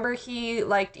 I remember he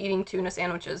liked eating tuna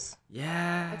sandwiches.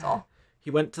 Yeah. That's all. He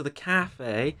went to the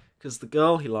cafe because the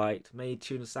girl he liked made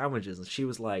tuna sandwiches, and she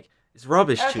was like, "It's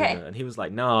rubbish tuna," and he was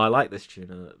like, "No, I like this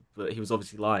tuna," but he was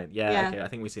obviously lying. Yeah. Okay, I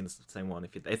think we've seen the same one.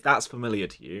 If that's familiar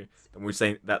to you, then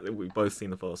we've both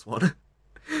seen the first one.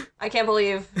 I can't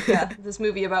believe, this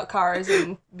movie about cars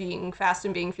and being fast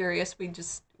and being furious.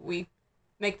 We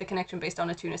make the connection based on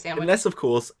a tuna sandwich. Unless, of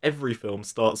course, every film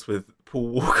starts with Paul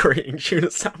Walker eating tuna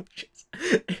sandwiches.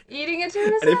 Eating a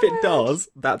tuna sandwich. And if it does,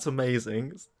 that's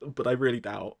amazing. But I really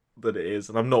doubt that it is,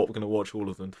 and I'm not going to watch all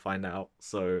of them to find out.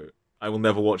 So I will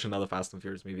never watch another Fast and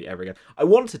Furious movie ever again. I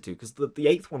wanted to, because the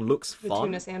 8th one looks fun. The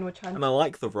tuna sandwich hunt. And I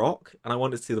like The Rock, and I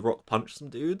wanted to see The Rock punch some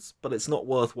dudes, but it's not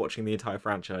worth watching the entire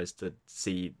franchise to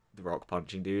see The Rock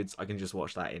punching dudes. I can just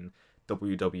watch that in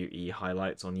WWE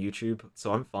highlights on YouTube,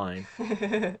 so I'm fine.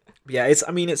 But yeah,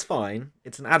 it's fine.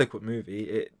 It's an adequate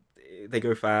movie. They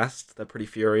go fast, they're pretty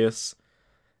furious.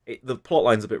 The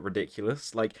plotline's a bit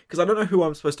ridiculous, like, because I don't know who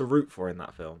I'm supposed to root for in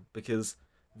that film, because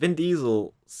Vin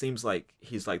Diesel seems like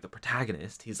he's like the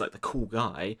protagonist, he's like the cool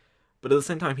guy, but at the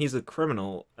same time he's a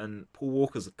criminal, and Paul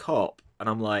Walker's a cop, and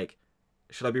I'm like,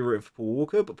 should I be rooting for Paul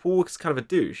Walker? But Paul Walker's kind of a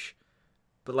douche,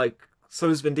 but like, so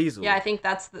is Vin Diesel. Yeah, I think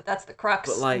that's the crux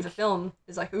of the film,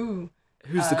 is like, ooh,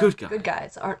 who's the good guy? Good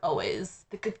guys aren't always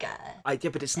the good guy.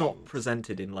 Yeah, but it's not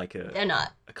presented in like they're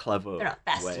not a clever they're not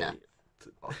fast way. enough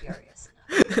or furious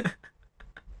enough.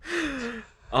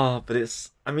 Oh, but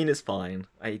it's fine.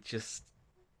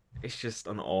 It's just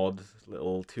an odd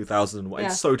little 2001. Yeah.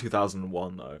 It's so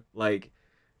 2001 though. Like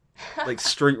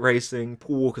street racing,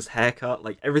 Paul Walker's haircut,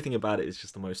 like everything about it is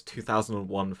just the most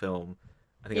 2001 film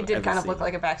I think He I've did ever kind of seen. look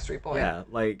like a Backstreet Boy. Yeah,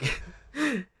 like,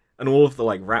 and all of the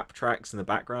like rap tracks in the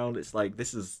background. It's like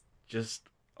this is just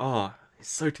it's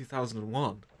so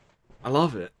 2001. I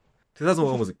love it.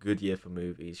 2001 was a good year for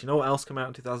movies. You know what else came out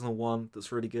in 2001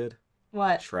 that's really good?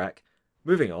 What? Shrek.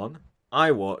 Moving on,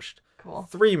 I watched Cool.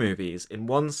 3 movies in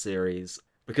one series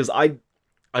because I'd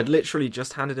literally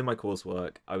just handed in my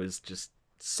coursework. I was just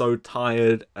so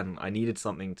tired and I needed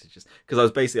something to just because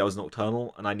I was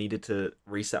nocturnal and I needed to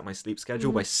reset my sleep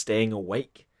schedule by staying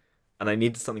awake, and I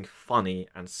needed something funny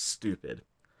and stupid.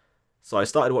 So I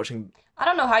started watching. I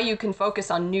don't know how you can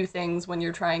focus on new things when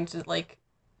you're trying to like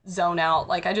zone out.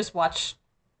 Like I just watch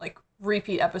like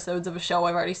repeat episodes of a show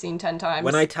I've already seen 10 times.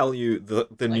 When I tell you the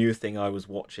Like- new thing I was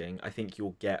watching, I think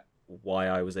you'll get why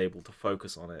I was able to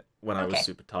focus on it when I was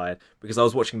super tired, because I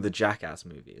was watching the Jackass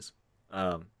movies,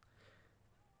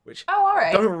 which Oh, all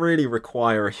right. don't really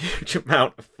require a huge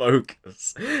amount of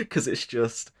focus because it's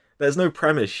just there's no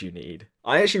premise you need.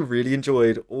 I actually really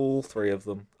enjoyed all 3 of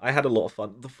them. I had a lot of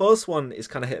fun. The first one is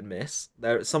kind of hit and miss.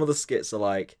 Some of the skits are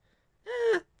like,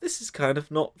 this is kind of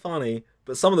not funny,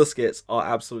 but some of the skits are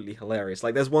absolutely hilarious.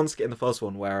 Like there's one skit in the first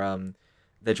one where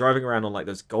they're driving around on like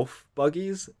those golf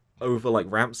buggies over like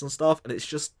ramps and stuff, and it's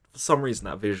just for some reason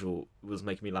that visual was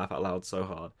making me laugh out loud so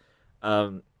hard.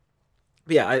 But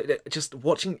yeah, just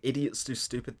watching idiots do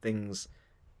stupid things,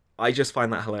 I just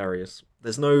find that hilarious.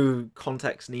 There's no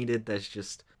context needed. There's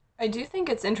just I do think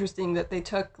it's interesting that they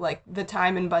took like the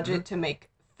time and budget to make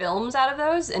films out of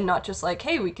those and not just like,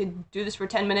 hey, we could do this for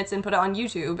 10 minutes and put it on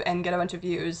YouTube and get a bunch of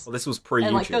views. Well, this was pre-YouTube.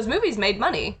 And like those movies made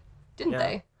money, didn't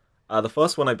they? The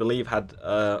first one, I believe, had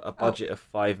a budget of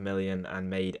 5 million and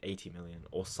made 80 million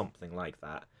or something like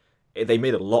that. They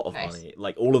made a lot of money.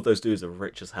 Like all of those dudes are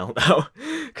rich as hell now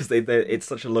because it's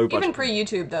such a low budget. Even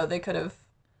pre-YouTube though, they could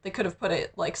have put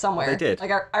it like somewhere. They did.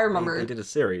 Like I remember they did a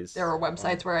series. There were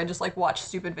websites where I just like watched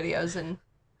stupid videos and.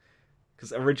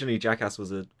 Because originally Jackass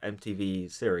was an MTV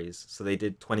series, so they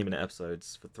did 20-minute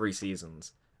episodes for 3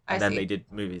 seasons, and then they did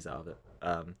movies out of it.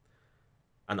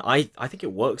 And I think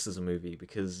it works as a movie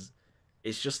because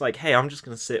it's just like, hey, I'm just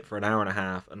gonna sit for an hour and a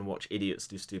half and watch idiots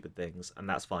do stupid things, and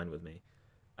that's fine with me.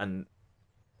 And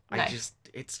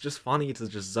it's just funny to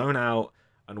just zone out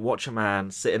and watch a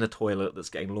man sit in a toilet that's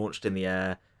getting launched in the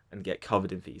air and get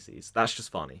covered in feces. That's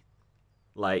just funny.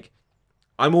 Like,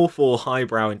 I'm all for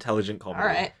highbrow intelligent comedy. All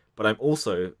right. But I'm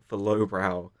also for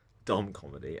lowbrow, dumb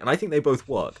comedy, and I think they both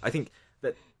work. I think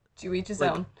that to each his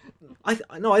like, own.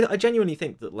 I genuinely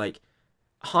think that like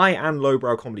high and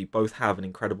lowbrow comedy both have an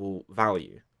incredible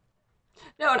value.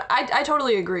 No, I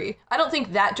totally agree. I don't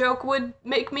think that joke would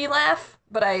make me laugh,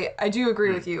 but I do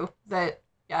agree with you that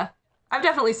I've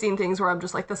definitely seen things where I'm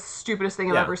just like the stupidest thing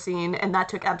I've ever seen, and that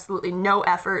took absolutely no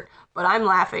effort, but I'm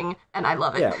laughing and I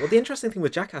love it. Yeah, well, the interesting thing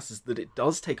with Jackass is that it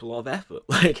does take a lot of effort.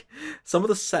 Like, some of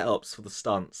the setups for the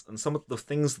stunts and some of the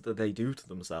things that they do to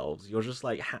themselves, you're just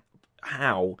like,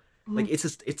 how? Like, it's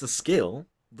a skill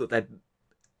that they're...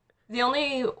 The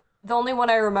only one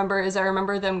I remember is I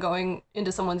remember them going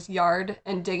into someone's yard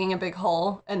and digging a big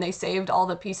hole, and they saved all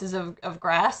the pieces of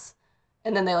grass.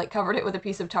 And then they like covered it with a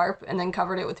piece of tarp and then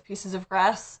covered it with pieces of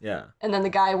grass. Yeah. And then the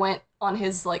guy went on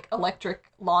his like electric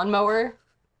lawnmower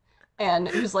and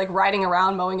he was like riding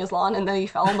around mowing his lawn, and then he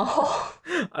fell in the hole.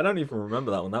 I don't even remember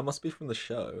that one. That must be from the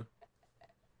show.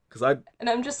 And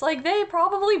I'm just like, they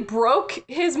probably broke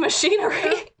his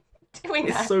machinery doing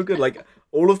that. It's so good. Like,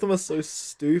 all of them are so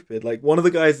stupid. Like, one of the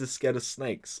guys is scared of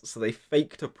snakes, so they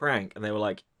faked a prank and they were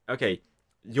like, okay,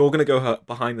 you're gonna go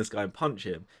behind this guy and punch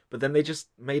him, but then they just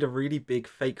made a really big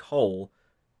fake hole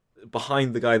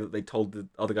behind the guy that they told the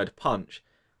other guy to punch,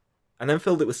 and then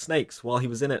filled it with snakes while he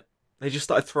was in it. They just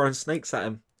started throwing snakes at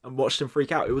him and watched him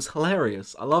freak out. It was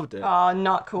hilarious. I loved it. Oh,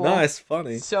 not cool. No, it's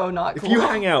funny. So not cool. If you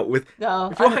hang out with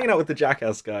if you're hanging out with the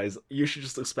Jackass guys, you should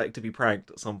just expect to be pranked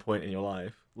at some point in your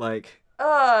life. Like,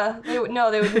 they would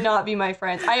not be my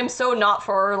friends. I am so not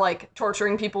for like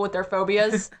torturing people with their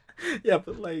phobias. Yeah,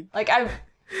 but like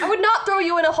I would not throw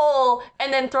you in a hole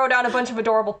and then throw down a bunch of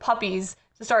adorable puppies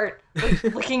to start like,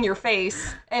 licking your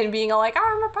face and being all like, "Oh,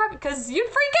 I'm a puppy," because you'd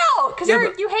freak out because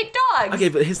you hate dogs. Okay,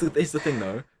 but here's the thing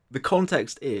though. The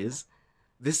context is,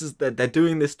 they're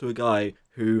doing this to a guy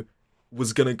who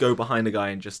was gonna go behind a guy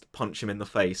and just punch him in the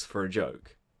face for a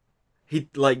joke.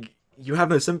 You have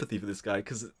no sympathy for this guy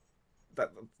because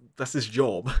that's his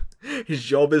job. His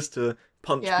job is to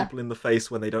punch people in the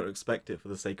face when they don't expect it for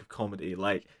the sake of comedy.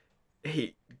 Like,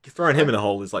 throwing him in a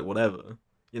hole is like whatever.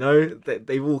 You know,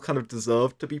 they all kind of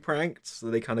deserve to be pranked,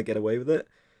 so they kind of get away with it.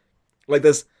 Like,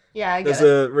 there's Yeah, I get There's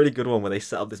it. a really good one where they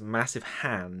set up this massive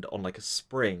hand on like a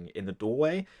spring in the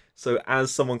doorway. So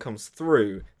as someone comes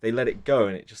through, they let it go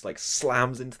and it just like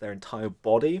slams into their entire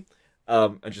body,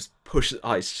 and just pushes.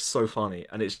 Oh, it's just so funny,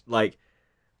 and it's like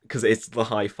because it's the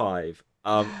high five.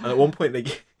 And at one point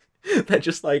they're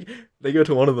just like they go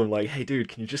to one of them like, "Hey, dude,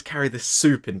 can you just carry this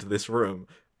soup into this room?"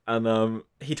 And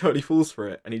he totally falls for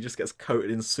it, and he just gets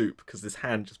coated in soup because this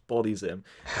hand just bodies him.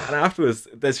 And afterwards,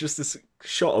 there's just this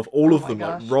shot of all Oh of my them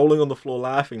like gosh. rolling on the floor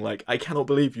laughing, like, "I cannot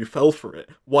believe you fell for it.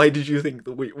 Why did you think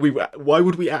that why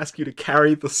would we ask you to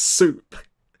carry the soup?"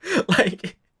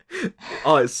 Like,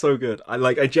 oh, it's so good.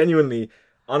 I genuinely,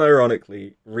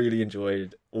 unironically, really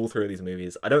enjoyed all three of these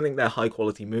movies. I don't think they're high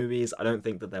quality movies. I don't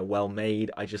think that they're well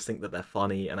made. I just think that they're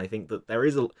funny, and I think that there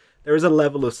is a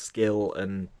level of skill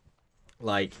and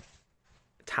like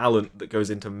talent that goes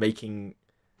into making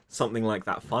something like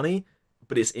that funny,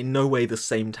 but it's in no way the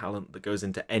same talent that goes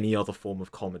into any other form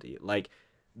of comedy. Like,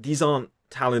 these aren't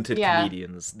talented Yeah.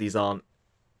 comedians. These aren't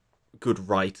good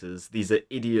writers. These are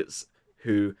idiots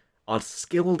who are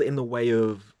skilled in the way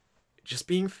of just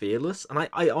being fearless, and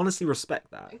I honestly respect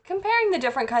that. Comparing the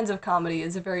different kinds of comedy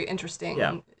is a very Yeah.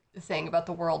 interesting thing about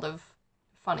the world of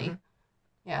funny.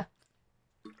 Mm-hmm. Yeah.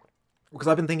 Because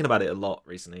I've been thinking about it a lot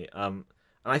recently, and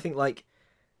I think like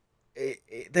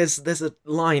there's a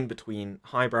line between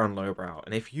highbrow and lowbrow,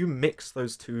 and if you mix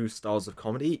those two styles of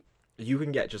comedy, you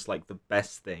can get just like the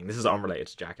best thing. This is unrelated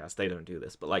to Jackass; they don't do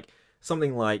this, but like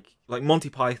something like Monty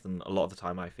Python, a lot of the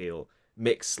time I feel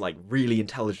mix like really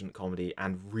intelligent comedy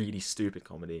and really stupid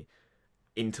comedy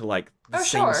into like the Oh,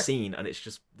 same sure. scene, and it's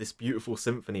just this beautiful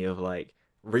symphony of like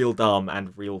real dumb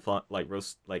and real fun, like real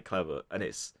like clever, and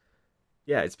it's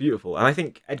beautiful. And I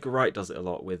think Edgar Wright does it a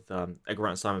lot with Edgar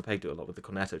Wright and Simon Pegg do it a lot with the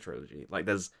Cornetto trilogy. Like,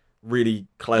 there's really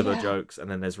clever Yeah. jokes and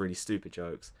then there's really stupid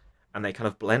jokes, and they kind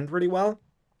of blend really well.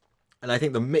 And I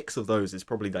think the mix of those is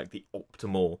probably like the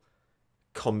optimal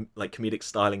like comedic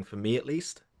styling for me, at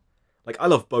least. Like, I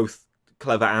love both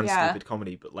clever and Yeah. stupid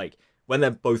comedy, but like when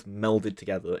they're both melded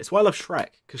together, it's why I love Shrek,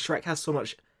 because Shrek has so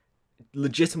much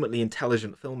legitimately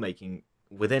intelligent filmmaking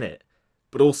within it,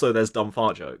 but also there's dumb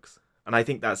fart jokes, and I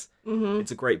think Mm-hmm.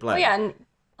 it's a great Well, blend. yeah, and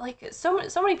like so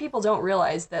many people don't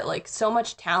realize that like so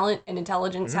much talent and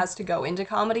intelligence Hmm. has to go into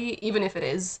comedy, even if it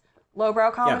is lowbrow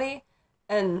Yeah, comedy.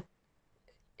 And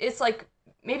it's like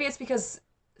maybe it's because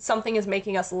something is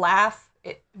making us laugh.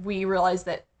 We realize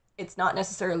that it's not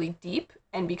necessarily deep,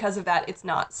 and because of that, it's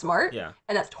not smart. yeah,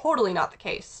 And that's totally not the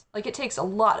case. Like it takes a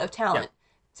lot of yeah. talent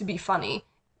to be funny.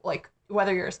 Like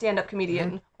whether you're a stand-up Hmm.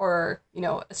 comedian or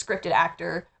a scripted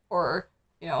actor or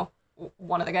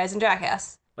one of the guys in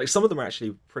Jackass. Like, some of them are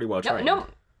actually pretty well No, trained. no.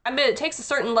 I mean, it takes a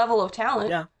certain level of talent.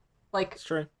 Yeah, Like, it's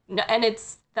true. and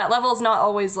it's that level is not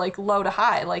always like low to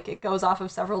high. Like, it goes off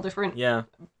of several different Yeah,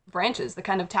 branches. The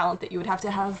kind of talent that you would have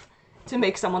to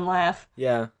make someone laugh.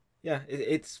 yeah, yeah.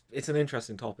 It's an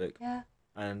interesting topic, Yeah,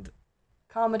 and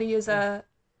comedy is yeah,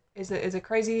 a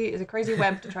crazy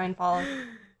web to try and follow.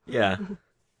 yeah.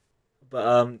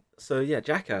 But so yeah,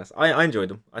 Jackass. I enjoyed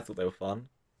them. I thought they were fun.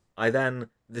 I then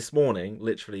this morning,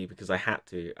 literally because I had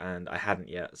to and I hadn't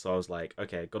yet, so I was like,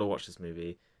 okay, gotta watch this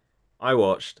movie. I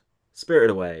watched Spirited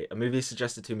Away, a movie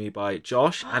suggested to me by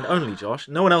Josh and only Josh.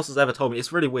 No one else has ever told me.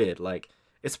 It's really weird. Like,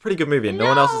 it's a pretty good movie, and no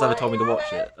one else has No, ever told me to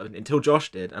watch I it until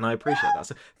Josh did, and I appreciate that.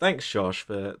 So thanks, Josh,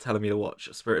 for telling me to watch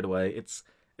Spirited Away.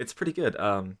 It's pretty good.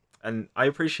 And I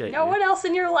appreciate no you. one else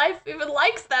in your life even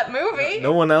likes that movie.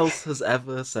 No one else has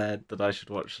ever said that I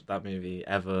should watch that movie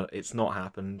ever. It's not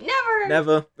happened. Never.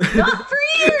 Never. Not for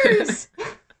years.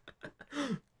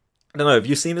 I don't know. Have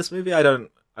you seen this movie? I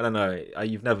don't know.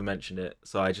 You've never mentioned it,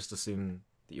 so I just assume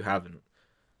that you haven't.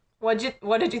 What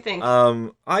did you think?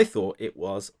 I thought it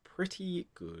was pretty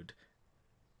good.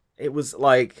 It was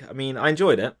like, I mean, I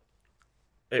enjoyed it.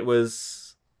 It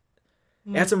was.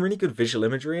 It had some really good visual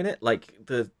imagery in it. Like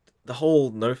the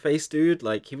whole no face dude.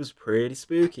 Like, he was pretty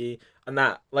spooky, and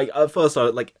that, like, at first I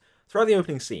like throughout the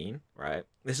opening scene. Right.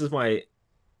 This is my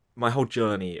whole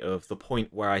journey of the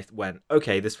point where I went,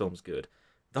 okay, this film's good.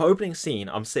 The opening scene,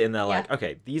 I'm sitting there like, Yeah.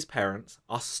 okay, these parents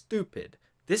are stupid.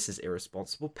 This is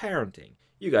irresponsible parenting.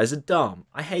 You guys are dumb.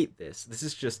 I hate this. This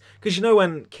is just because, you know,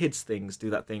 when kids things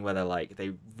do that thing where they're like,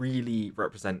 they really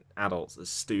represent adults as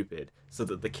stupid, so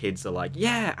that the kids are like,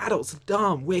 yeah, adults are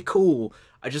dumb. We're cool.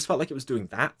 I just felt like it was doing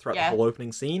that throughout the Yeah. whole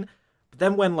opening scene. But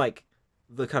then when like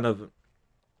the kind of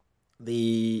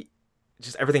the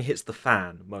just everything hits the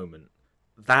fan moment,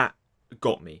 that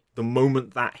got me. The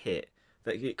moment that hit,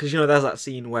 that because, you know, there's that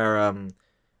scene where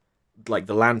like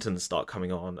the lanterns start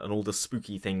coming on and all the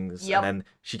spooky things, Yep. and then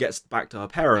she gets back to her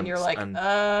parents, And you're like,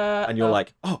 and you're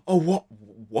like,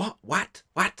 what,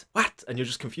 and you're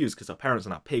just confused because her parents are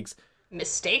now pigs.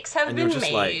 Mistakes have And been you're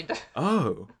just made. like,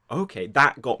 oh, okay,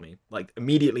 that got me. Like,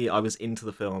 immediately I was into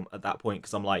the film at that point,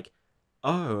 because I'm like,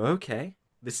 oh, okay,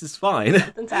 this is fine.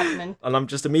 Something's happening. And I'm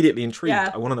just immediately intrigued.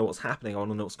 Yeah. I want to know what's happening. I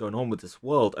want to know what's going on with this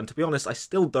world. And to be honest, I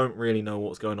still don't really know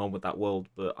what's going on with that world,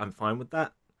 but I'm fine with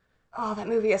that. Oh, that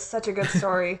movie has such a good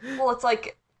story. Well, it's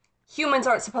like humans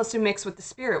aren't supposed to mix with the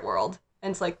spirit world,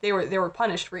 and it's like they were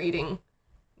punished for eating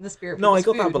the spirit. No, I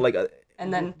got food. that, but like,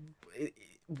 and then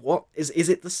what is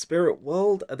it? The spirit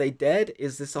world? Are they dead?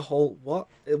 Is this a whole what?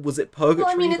 Was it purgatory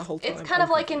well, I mean, the whole time? it's kind of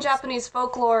like in Japanese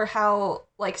folklore how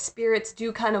like spirits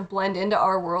do kind of blend into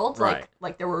our world. Right.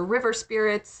 Like there were river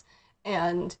spirits,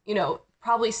 and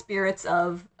probably spirits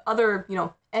of other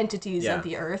entities of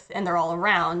the earth, and they're all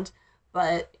around.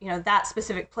 But that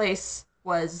specific place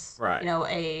was right.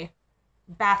 A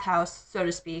bathhouse, so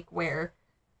to speak, where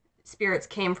spirits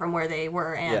came from where they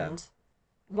were and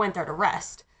went there to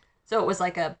rest. So it was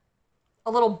like a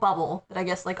little bubble that I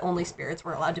guess like only spirits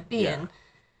were allowed to be in.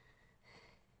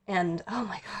 And oh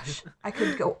my gosh, I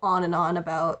could go on and on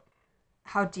about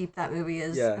how deep that movie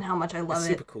is and how much I love it.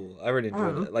 Super cool. I really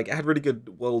enjoyed it. Like, it had really good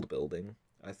world building,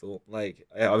 I thought. Like,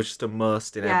 I was just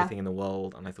immersed in everything in the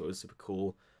world, and I thought it was super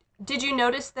cool. Did you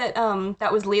notice that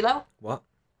that was Lilo? What?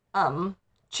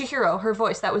 Chihiro, her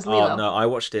voice, that was Lilo. Oh, no, I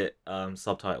watched it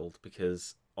subtitled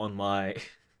because on my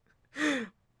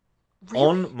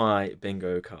on my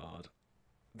bingo card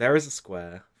there is a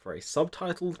square for a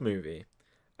subtitled movie,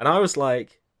 and I was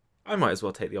like, I might as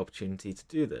well take the opportunity to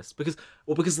do this because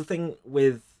the thing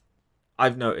with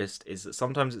I've noticed is that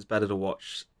sometimes it's better to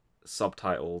watch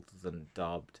subtitled than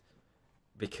dubbed.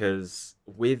 Because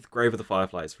with Grave of the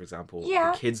Fireflies, for example,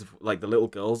 the kids, like the little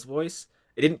girl's voice,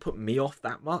 it didn't put me off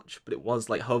that much, but it was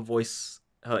like her voice,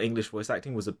 her English voice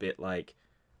acting was a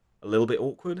little bit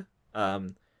awkward.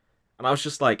 And I was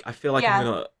just like, I feel like I'm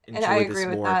gonna enjoy this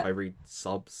more if I read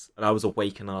subs. And I was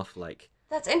awake enough, like.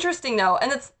 That's interesting though,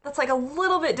 and that's like a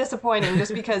little bit disappointing,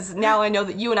 just because now I know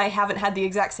that you and I haven't had the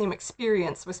exact same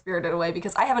experience with Spirited Away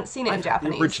because I haven't seen it in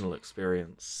Japanese. The original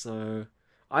experience, so.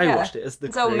 I watched it as the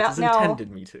creators intended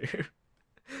me to.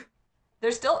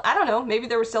 There's still, I don't know, maybe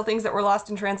there were still things that were lost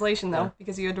in translation, though,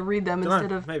 because you had to read them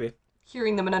instead of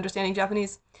hearing them and understanding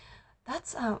Japanese.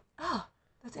 That's,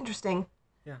 that's interesting.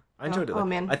 Yeah, I enjoyed it. Oh,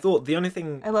 man. I thought the only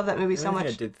thing... I love that movie so much. The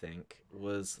only thing I did think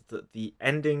was that the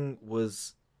ending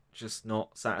was just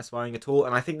not satisfying at all,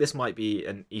 and I think this might be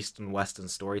an East and Western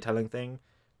storytelling thing,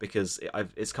 because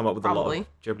it's come up with a lot of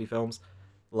Ghibli films.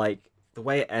 Like, the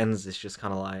way it ends is just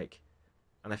kind of like...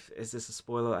 And is this a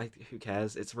spoiler? Who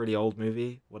cares? It's a really old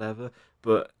movie, whatever.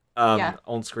 But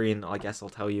on screen, I guess I'll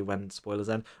tell you when spoilers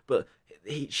end. But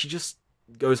she just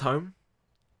goes home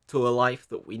to a life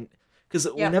that because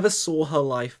we never saw her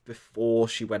life before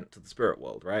she went to the spirit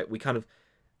world, right? We kind of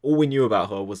all we knew about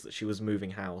her was that she was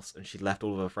moving house and she'd left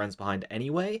all of her friends behind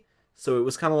anyway. So it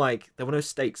was kind of like there were no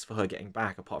stakes for her getting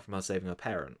back apart from her saving her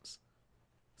parents.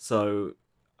 So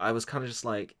I was kind of just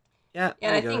like, yeah.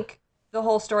 And I think the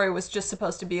whole story was just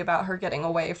supposed to be about her getting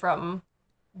away from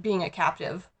being a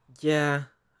captive. Yeah,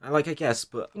 I guess,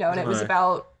 but and it was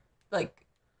about like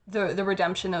the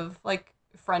redemption of like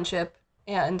friendship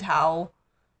and how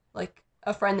like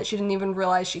a friend that she didn't even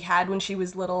realize she had when she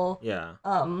was little. Yeah.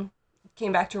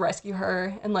 Came back to rescue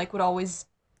her and like would always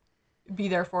be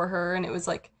there for her, and it was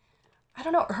like, I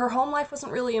don't know, her home life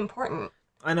wasn't really important.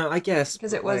 I know, I guess.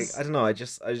 Because it was... Like, I don't know, I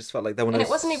just felt like there were no... And it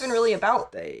wasn't even really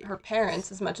about her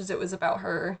parents as much as it was about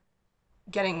her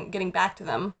getting back to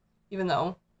them, even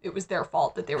though it was their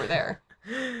fault that they were there.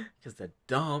 Because they're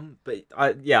dumb. But,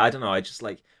 I don't know, I just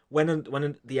like... When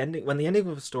the ending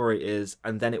of a story is,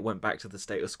 and then it went back to the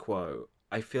status quo,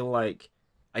 I feel like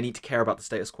I need to care about the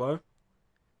status quo.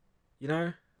 You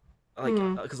know? Like,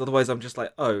 because otherwise I'm just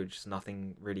like, oh, just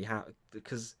nothing really happened.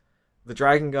 Because the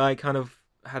dragon guy kind of...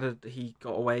 he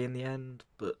got away in the end,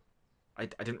 but I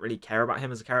didn't really care about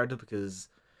him as a character because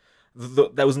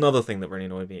there was another thing that really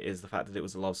annoyed me is the fact that it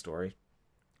was a love story.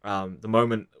 The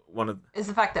moment is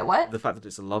the fact that what? The fact that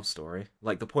it's a love story,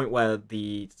 like the point where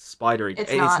the spider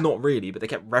it's not really, but they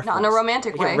kept referencing not in a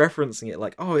romantic way. They kept referencing it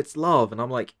like, oh, it's love, and I'm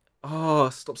like, oh,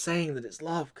 stop saying that it's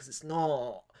love because it's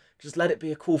not. Just let it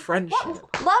be a cool friendship. What? Love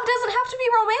doesn't have to be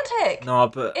romantic. No,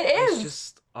 but it is. It's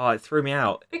just it threw me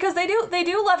out. Because they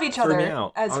do love each other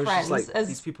as friends. Just like,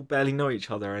 these people barely know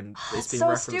each other, and it's being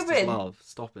referenced as love.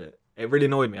 Stop it. It really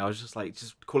annoyed me. I was just like,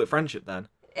 just call it friendship then.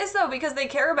 is though, because they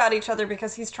care about each other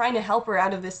because he's trying to help her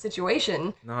out of this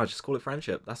situation. No, just call it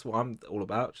friendship. That's what I'm all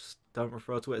about. Just don't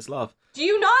refer to it as love. Do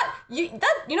you not? You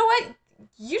know what?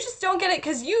 You just don't get it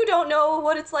because you don't know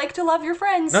what it's like to love your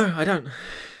friends. No, I don't. No,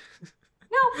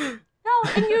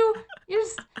 and you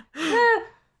just.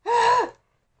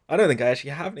 I don't think I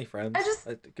actually have any friends.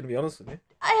 I'm gonna be honest with you.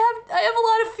 I have a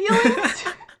lot of feelings.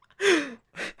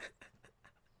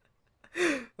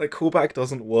 Like, callback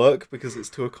doesn't work because it's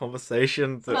to a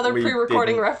conversation that another we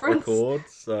pre-recording didn't reference. record,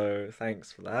 so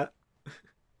thanks for that.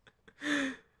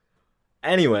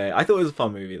 Anyway, I thought it was a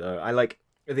fun movie though. I like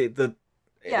there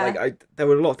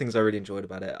were a lot of things I really enjoyed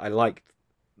about it. I liked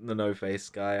the No-Face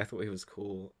guy. I thought he was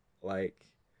cool. Like,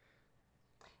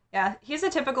 yeah, he's a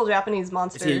typical Japanese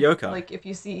monster. is he a yokai? Like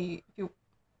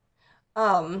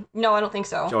no, I don't think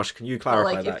so. Josh, can you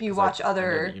clarify like, that? if you watch I know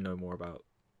other, that you know more about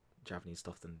Japanese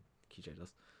stuff than KJ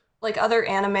does. Like other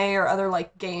anime or other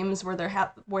like games where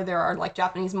there are like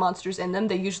Japanese monsters in them,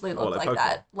 they usually look like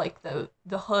that, like the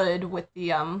hood with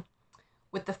the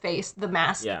face, the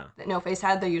mask that No-Face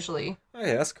had. They usually. Oh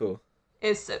yeah, that's cool.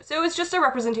 So it was just a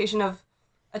representation of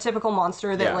a typical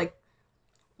monster that like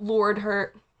lured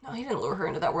her. No, he didn't lure her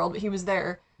into that world, but he was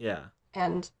there. Yeah.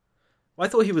 And. Well, I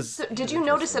thought he was. So, did you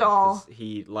notice it all?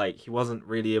 He wasn't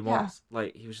really a monster. Yeah.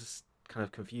 Like, he was just kind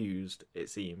of confused. It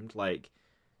seemed like,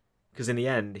 because in the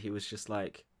end he was just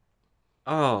like,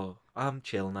 "Oh, I'm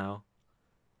chill now,"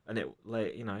 and it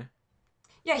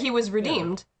Yeah, he was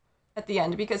redeemed at the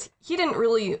end because he didn't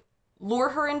really lure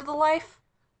her into the life,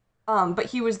 but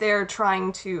he was there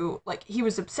trying to he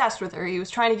was obsessed with her. He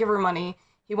was trying to give her money.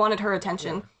 He wanted her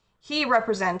attention. Yeah. He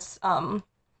represents for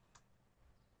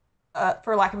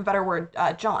lack of a better word,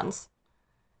 Johns,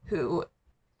 who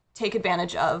take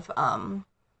advantage of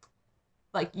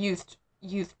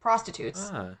youth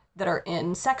prostitutes that are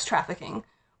in sex trafficking,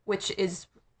 which is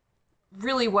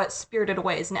really what Spirited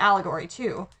Away is an allegory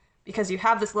to, because you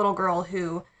have this little girl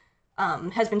who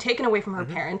has been taken away from her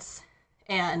parents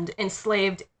and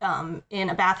enslaved in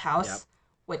a bathhouse,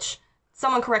 which,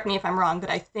 someone correct me if I'm wrong,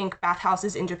 but I think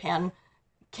bathhouses in Japan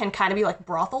can kind of be like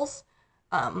brothels,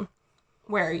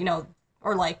 where,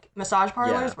 or like massage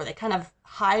parlors where they kind of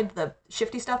hide the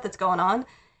shifty stuff that's going on.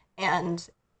 And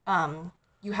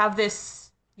you have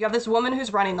this woman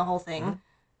who's running the whole thing,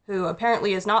 who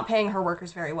apparently is not paying her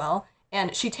workers very well,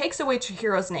 and she takes away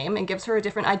Chihiro's name and gives her a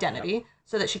different identity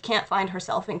so that she can't find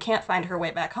herself and can't find her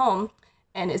way back home,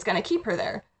 and is going to keep her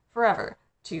there forever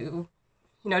to,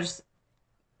 just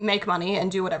make money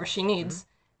and do whatever she needs.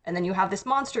 And then you have this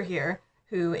monster here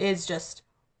who is just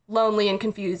lonely and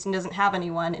confused and doesn't have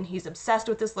anyone, and he's obsessed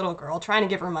with this little girl, trying to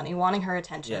give her money, wanting her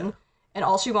attention, and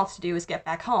all she wants to do is get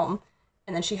back home.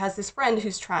 And then she has this friend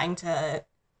who's trying to,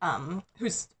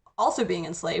 who's also being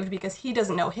enslaved because he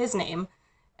doesn't know his name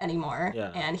anymore,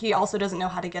 and he also doesn't know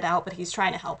how to get out, but he's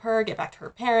trying to help her get back to her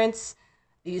parents,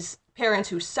 these parents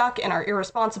who suck and are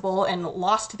irresponsible and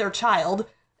lost their child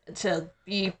to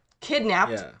be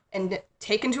kidnapped and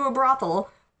taken to a brothel.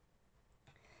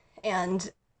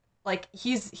 And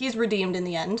he's redeemed in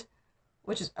the end,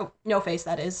 which is No-Face,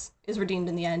 that is redeemed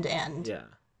in the end, and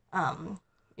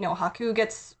Haku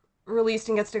gets released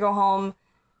and gets to go home,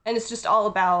 and it's just all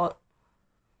about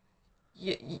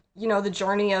the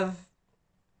journey of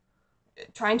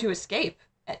trying to escape,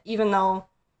 even though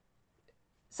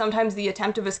sometimes the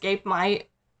attempt of escape might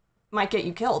get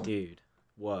you killed. Dude,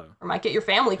 whoa. Or might get your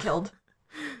family killed.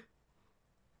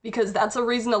 Because that's a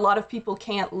reason a lot of people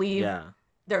can't leave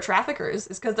their traffickers,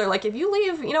 is because they're like, if you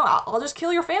leave, I'll just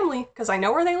kill your family because I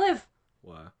know where they live.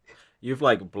 Wow. You've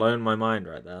blown my mind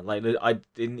right there. I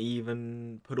didn't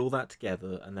even put all that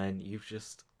together, and then you've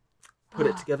just put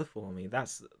it together for me.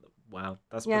 That's wow.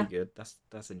 That's pretty good.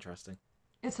 That's interesting.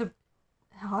 It's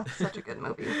such a good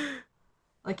movie.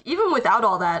 Even without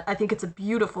all that, I think it's a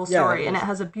beautiful story, and it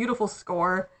has a beautiful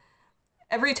score.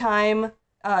 Every time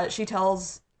she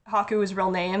tells Haku his real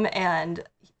name, and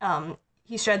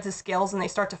he sheds his scales and they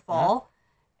start to fall,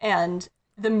 and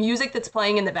the music that's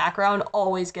playing in the background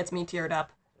always gets me teared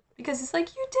up, because it's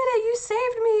like, you did it, you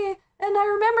saved me, and I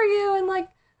remember you, and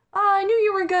I knew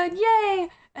you were good, yay!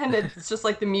 And it's just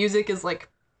the music is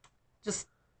just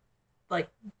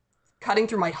cutting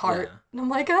through my heart, and I'm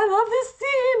like, I love this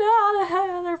scene.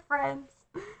 Oh, they're friends.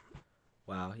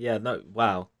 Wow. Yeah. No.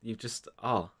 Wow. You've just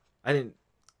I didn't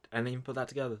even put that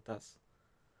together. That's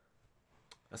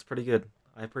pretty good.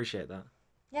 I appreciate that.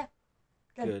 Yeah.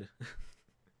 Good.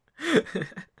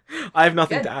 I have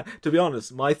nothing to add. To be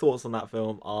honest, my thoughts on that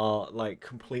film are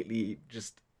completely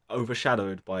just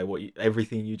overshadowed by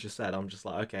everything you just said. I'm just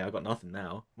okay, I got nothing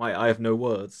now. I have no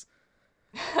words.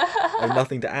 I have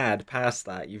nothing to add past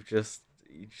that. You've just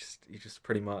you just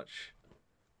pretty much.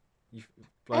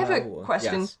 I have a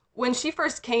question. Yes. When she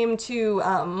first came to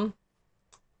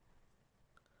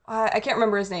I can't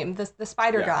remember his name, the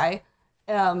spider guy,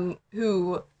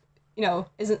 who,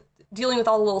 isn't dealing with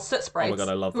all the little soot sprites. Oh my god,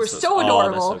 I love who are so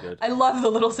adorable. Oh, they're so good. I love the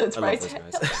little soot sprites. I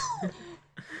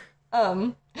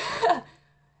love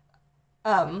those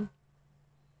guys.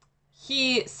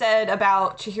 He said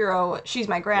about Chihiro, she's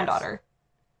my granddaughter.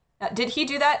 Yes. Did he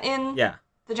do that in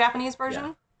the Japanese version?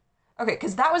 Yeah. Okay,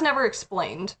 because that was never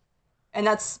explained. And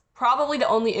that's probably the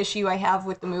only issue I have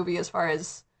with the movie as far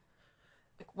as,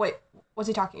 like, what's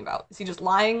he talking about? Is he just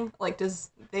lying? Like,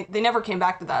 they never came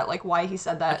back to that, like, why he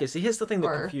said that. Okay, see, here's the thing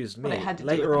that confused me.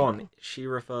 Later on, she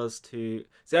refers to...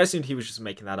 See, I assumed he was just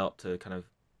making that up to kind of,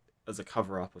 as a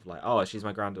cover-up of, like, oh, she's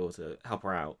my granddaughter, help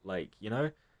her out, like,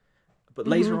 But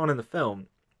later on in the film,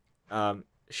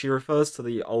 she refers to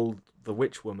the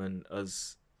witch woman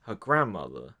as her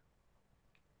grandmother.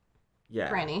 Yeah.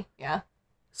 Granny, yeah.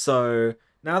 So,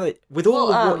 now that, with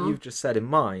all of what you've just said in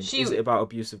mind, is it about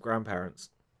abusive grandparents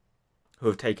who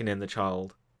have taken in the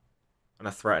child and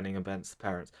are threatening against the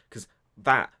parents? Because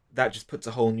that just puts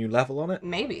a whole new level on it.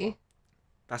 Maybe.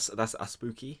 That's a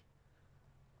spooky.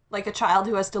 Like a child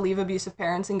who has to leave abusive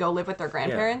parents and go live with their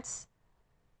grandparents?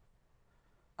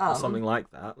 Or something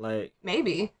like that. Like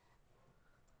maybe.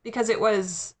 Because it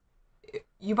was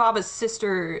Yubaba's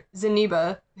sister,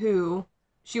 Zeniba, who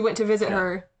she went to visit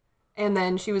her, and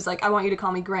then she was like, I want you to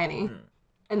call me Granny.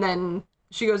 And then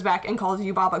she goes back and calls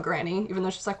Yubaba Granny, even though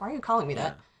she's like, why are you calling me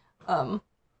that? And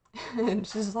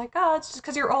she's just like, oh, it's just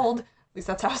because you're old. At least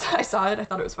that's how I saw it. I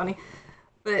thought it was funny.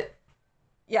 But,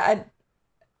 yeah,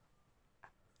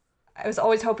 I was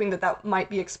always hoping that might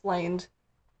be explained.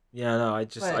 Yeah, no, I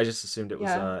just assumed it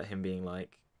was him being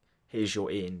like, here's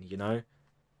your in,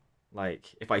 Like,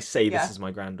 if I say this is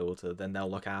my granddaughter, then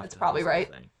they'll look after her. That's probably right.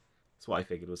 That's what I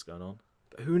figured was going on.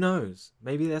 But who knows?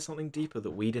 Maybe there's something deeper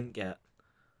that we didn't get.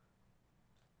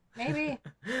 Maybe.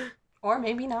 Or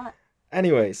maybe not.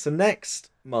 Anyway, so next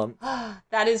month...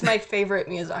 That is my favorite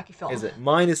Miyazaki film. Is it?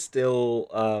 Mine is still...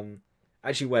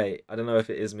 Actually, wait. I don't know if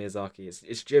it is Miyazaki.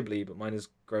 It's Ghibli, but mine is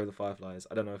Grow the Fireflies.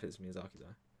 I don't know if it's Miyazaki,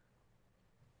 though.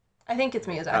 I think it's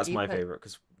Miyazaki. That's my favorite,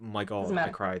 because, my god, I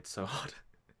cried so hard.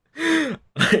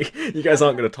 Like, you guys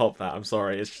aren't going to top that. I'm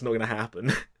sorry. It's just not going to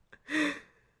happen.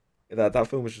 That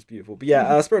film was just beautiful. But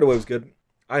yeah, Spirited Away was good.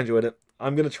 I enjoyed it.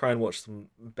 I'm going to try and watch some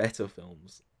better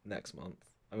films next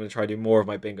month. I'm going to try to do more of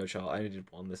my bingo chart. I only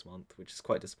did one this month, which is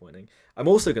quite disappointing. I'm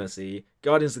also going to see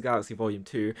Guardians of the Galaxy Volume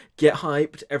 2. Get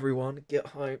hyped, everyone. Get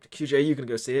hyped. QJ, you're going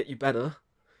to go see it. You better.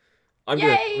 I'm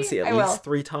going to see it at least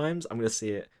 3 times. I'm going to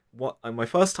see it. My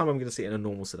first time I'm going to see it in a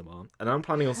normal cinema. And I'm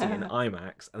planning on seeing it in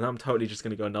IMAX. And I'm totally just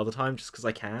going to go another time just because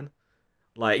I can.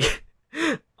 Like,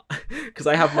 because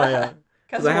I have my...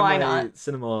 Because I have my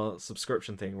cinema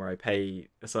subscription thing where I pay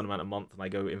a certain amount a month and I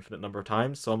go infinite number of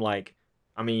times. So I'm like,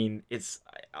 I mean, it's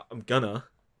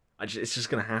just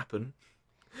gonna happen.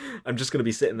 I'm just gonna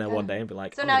be sitting there one day and be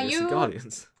like, so now you see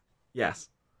Guardians. Yes.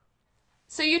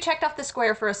 So you checked off the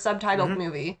square for a subtitled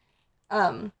movie.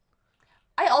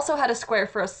 I also had a square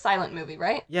for a silent movie,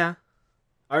 right? Yeah.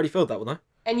 I already filled that one though.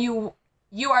 And you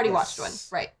already watched one,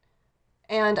 right?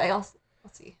 And I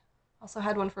also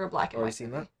had one for a black and white. Already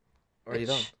seen that? Already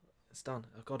done. It's done.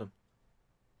 I've got them.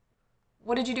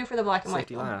 What did you do for the black and white?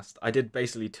 Safety last. I did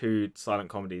basically 2 silent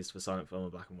comedies for silent film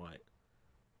and black and white.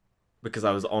 Because I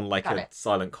was on like a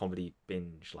silent comedy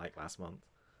binge like last month.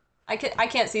 I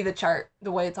can't see the chart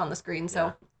the way it's on the screen,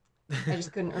 so I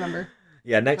just couldn't remember.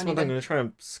 Yeah, next month I'm going to try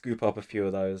and scoop up a few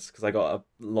of those because I got a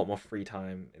lot more free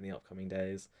time in the upcoming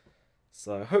days.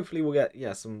 So hopefully we'll get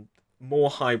some more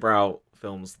highbrow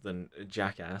films than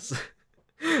Jackass.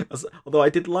 Although I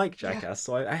did like Jackass,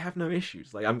 so I have no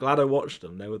issues. Like, I'm glad I watched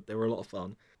them. They were a lot of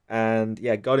fun. And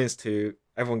yeah, Guardians 2,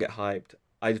 everyone get hyped.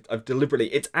 I've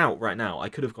deliberately... It's out right now. I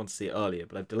could have gone to see it earlier,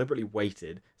 but I've deliberately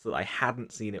waited so that I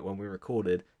hadn't seen it when we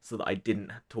recorded, so that I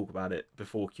didn't talk about it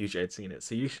before QJ had seen it.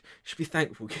 So you should be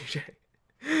thankful, QJ.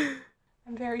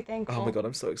 I'm very thankful. Oh my god,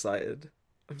 I'm so excited.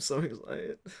 I'm so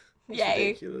excited. It's Yay.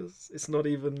 ridiculous. It's not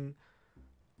even...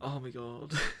 Oh my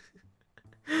god.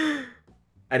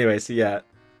 Anyway, so yeah,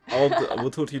 we'll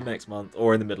talk to you next month,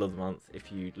 or in the middle of the month,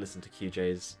 if you listen to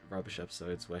QJ's rubbish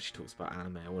episodes where she talks about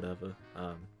anime or whatever.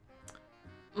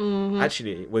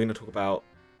 Actually, we're going to talk about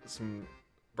some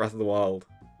Breath of the Wild,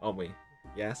 aren't we?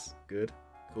 Yes? Good?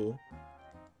 Cool?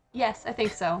 Yes, I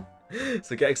think so.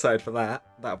 So get excited for that.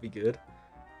 That'll be good.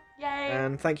 Yay!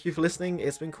 And thank you for listening.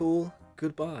 It's been cool.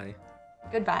 Goodbye.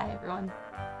 Goodbye, everyone.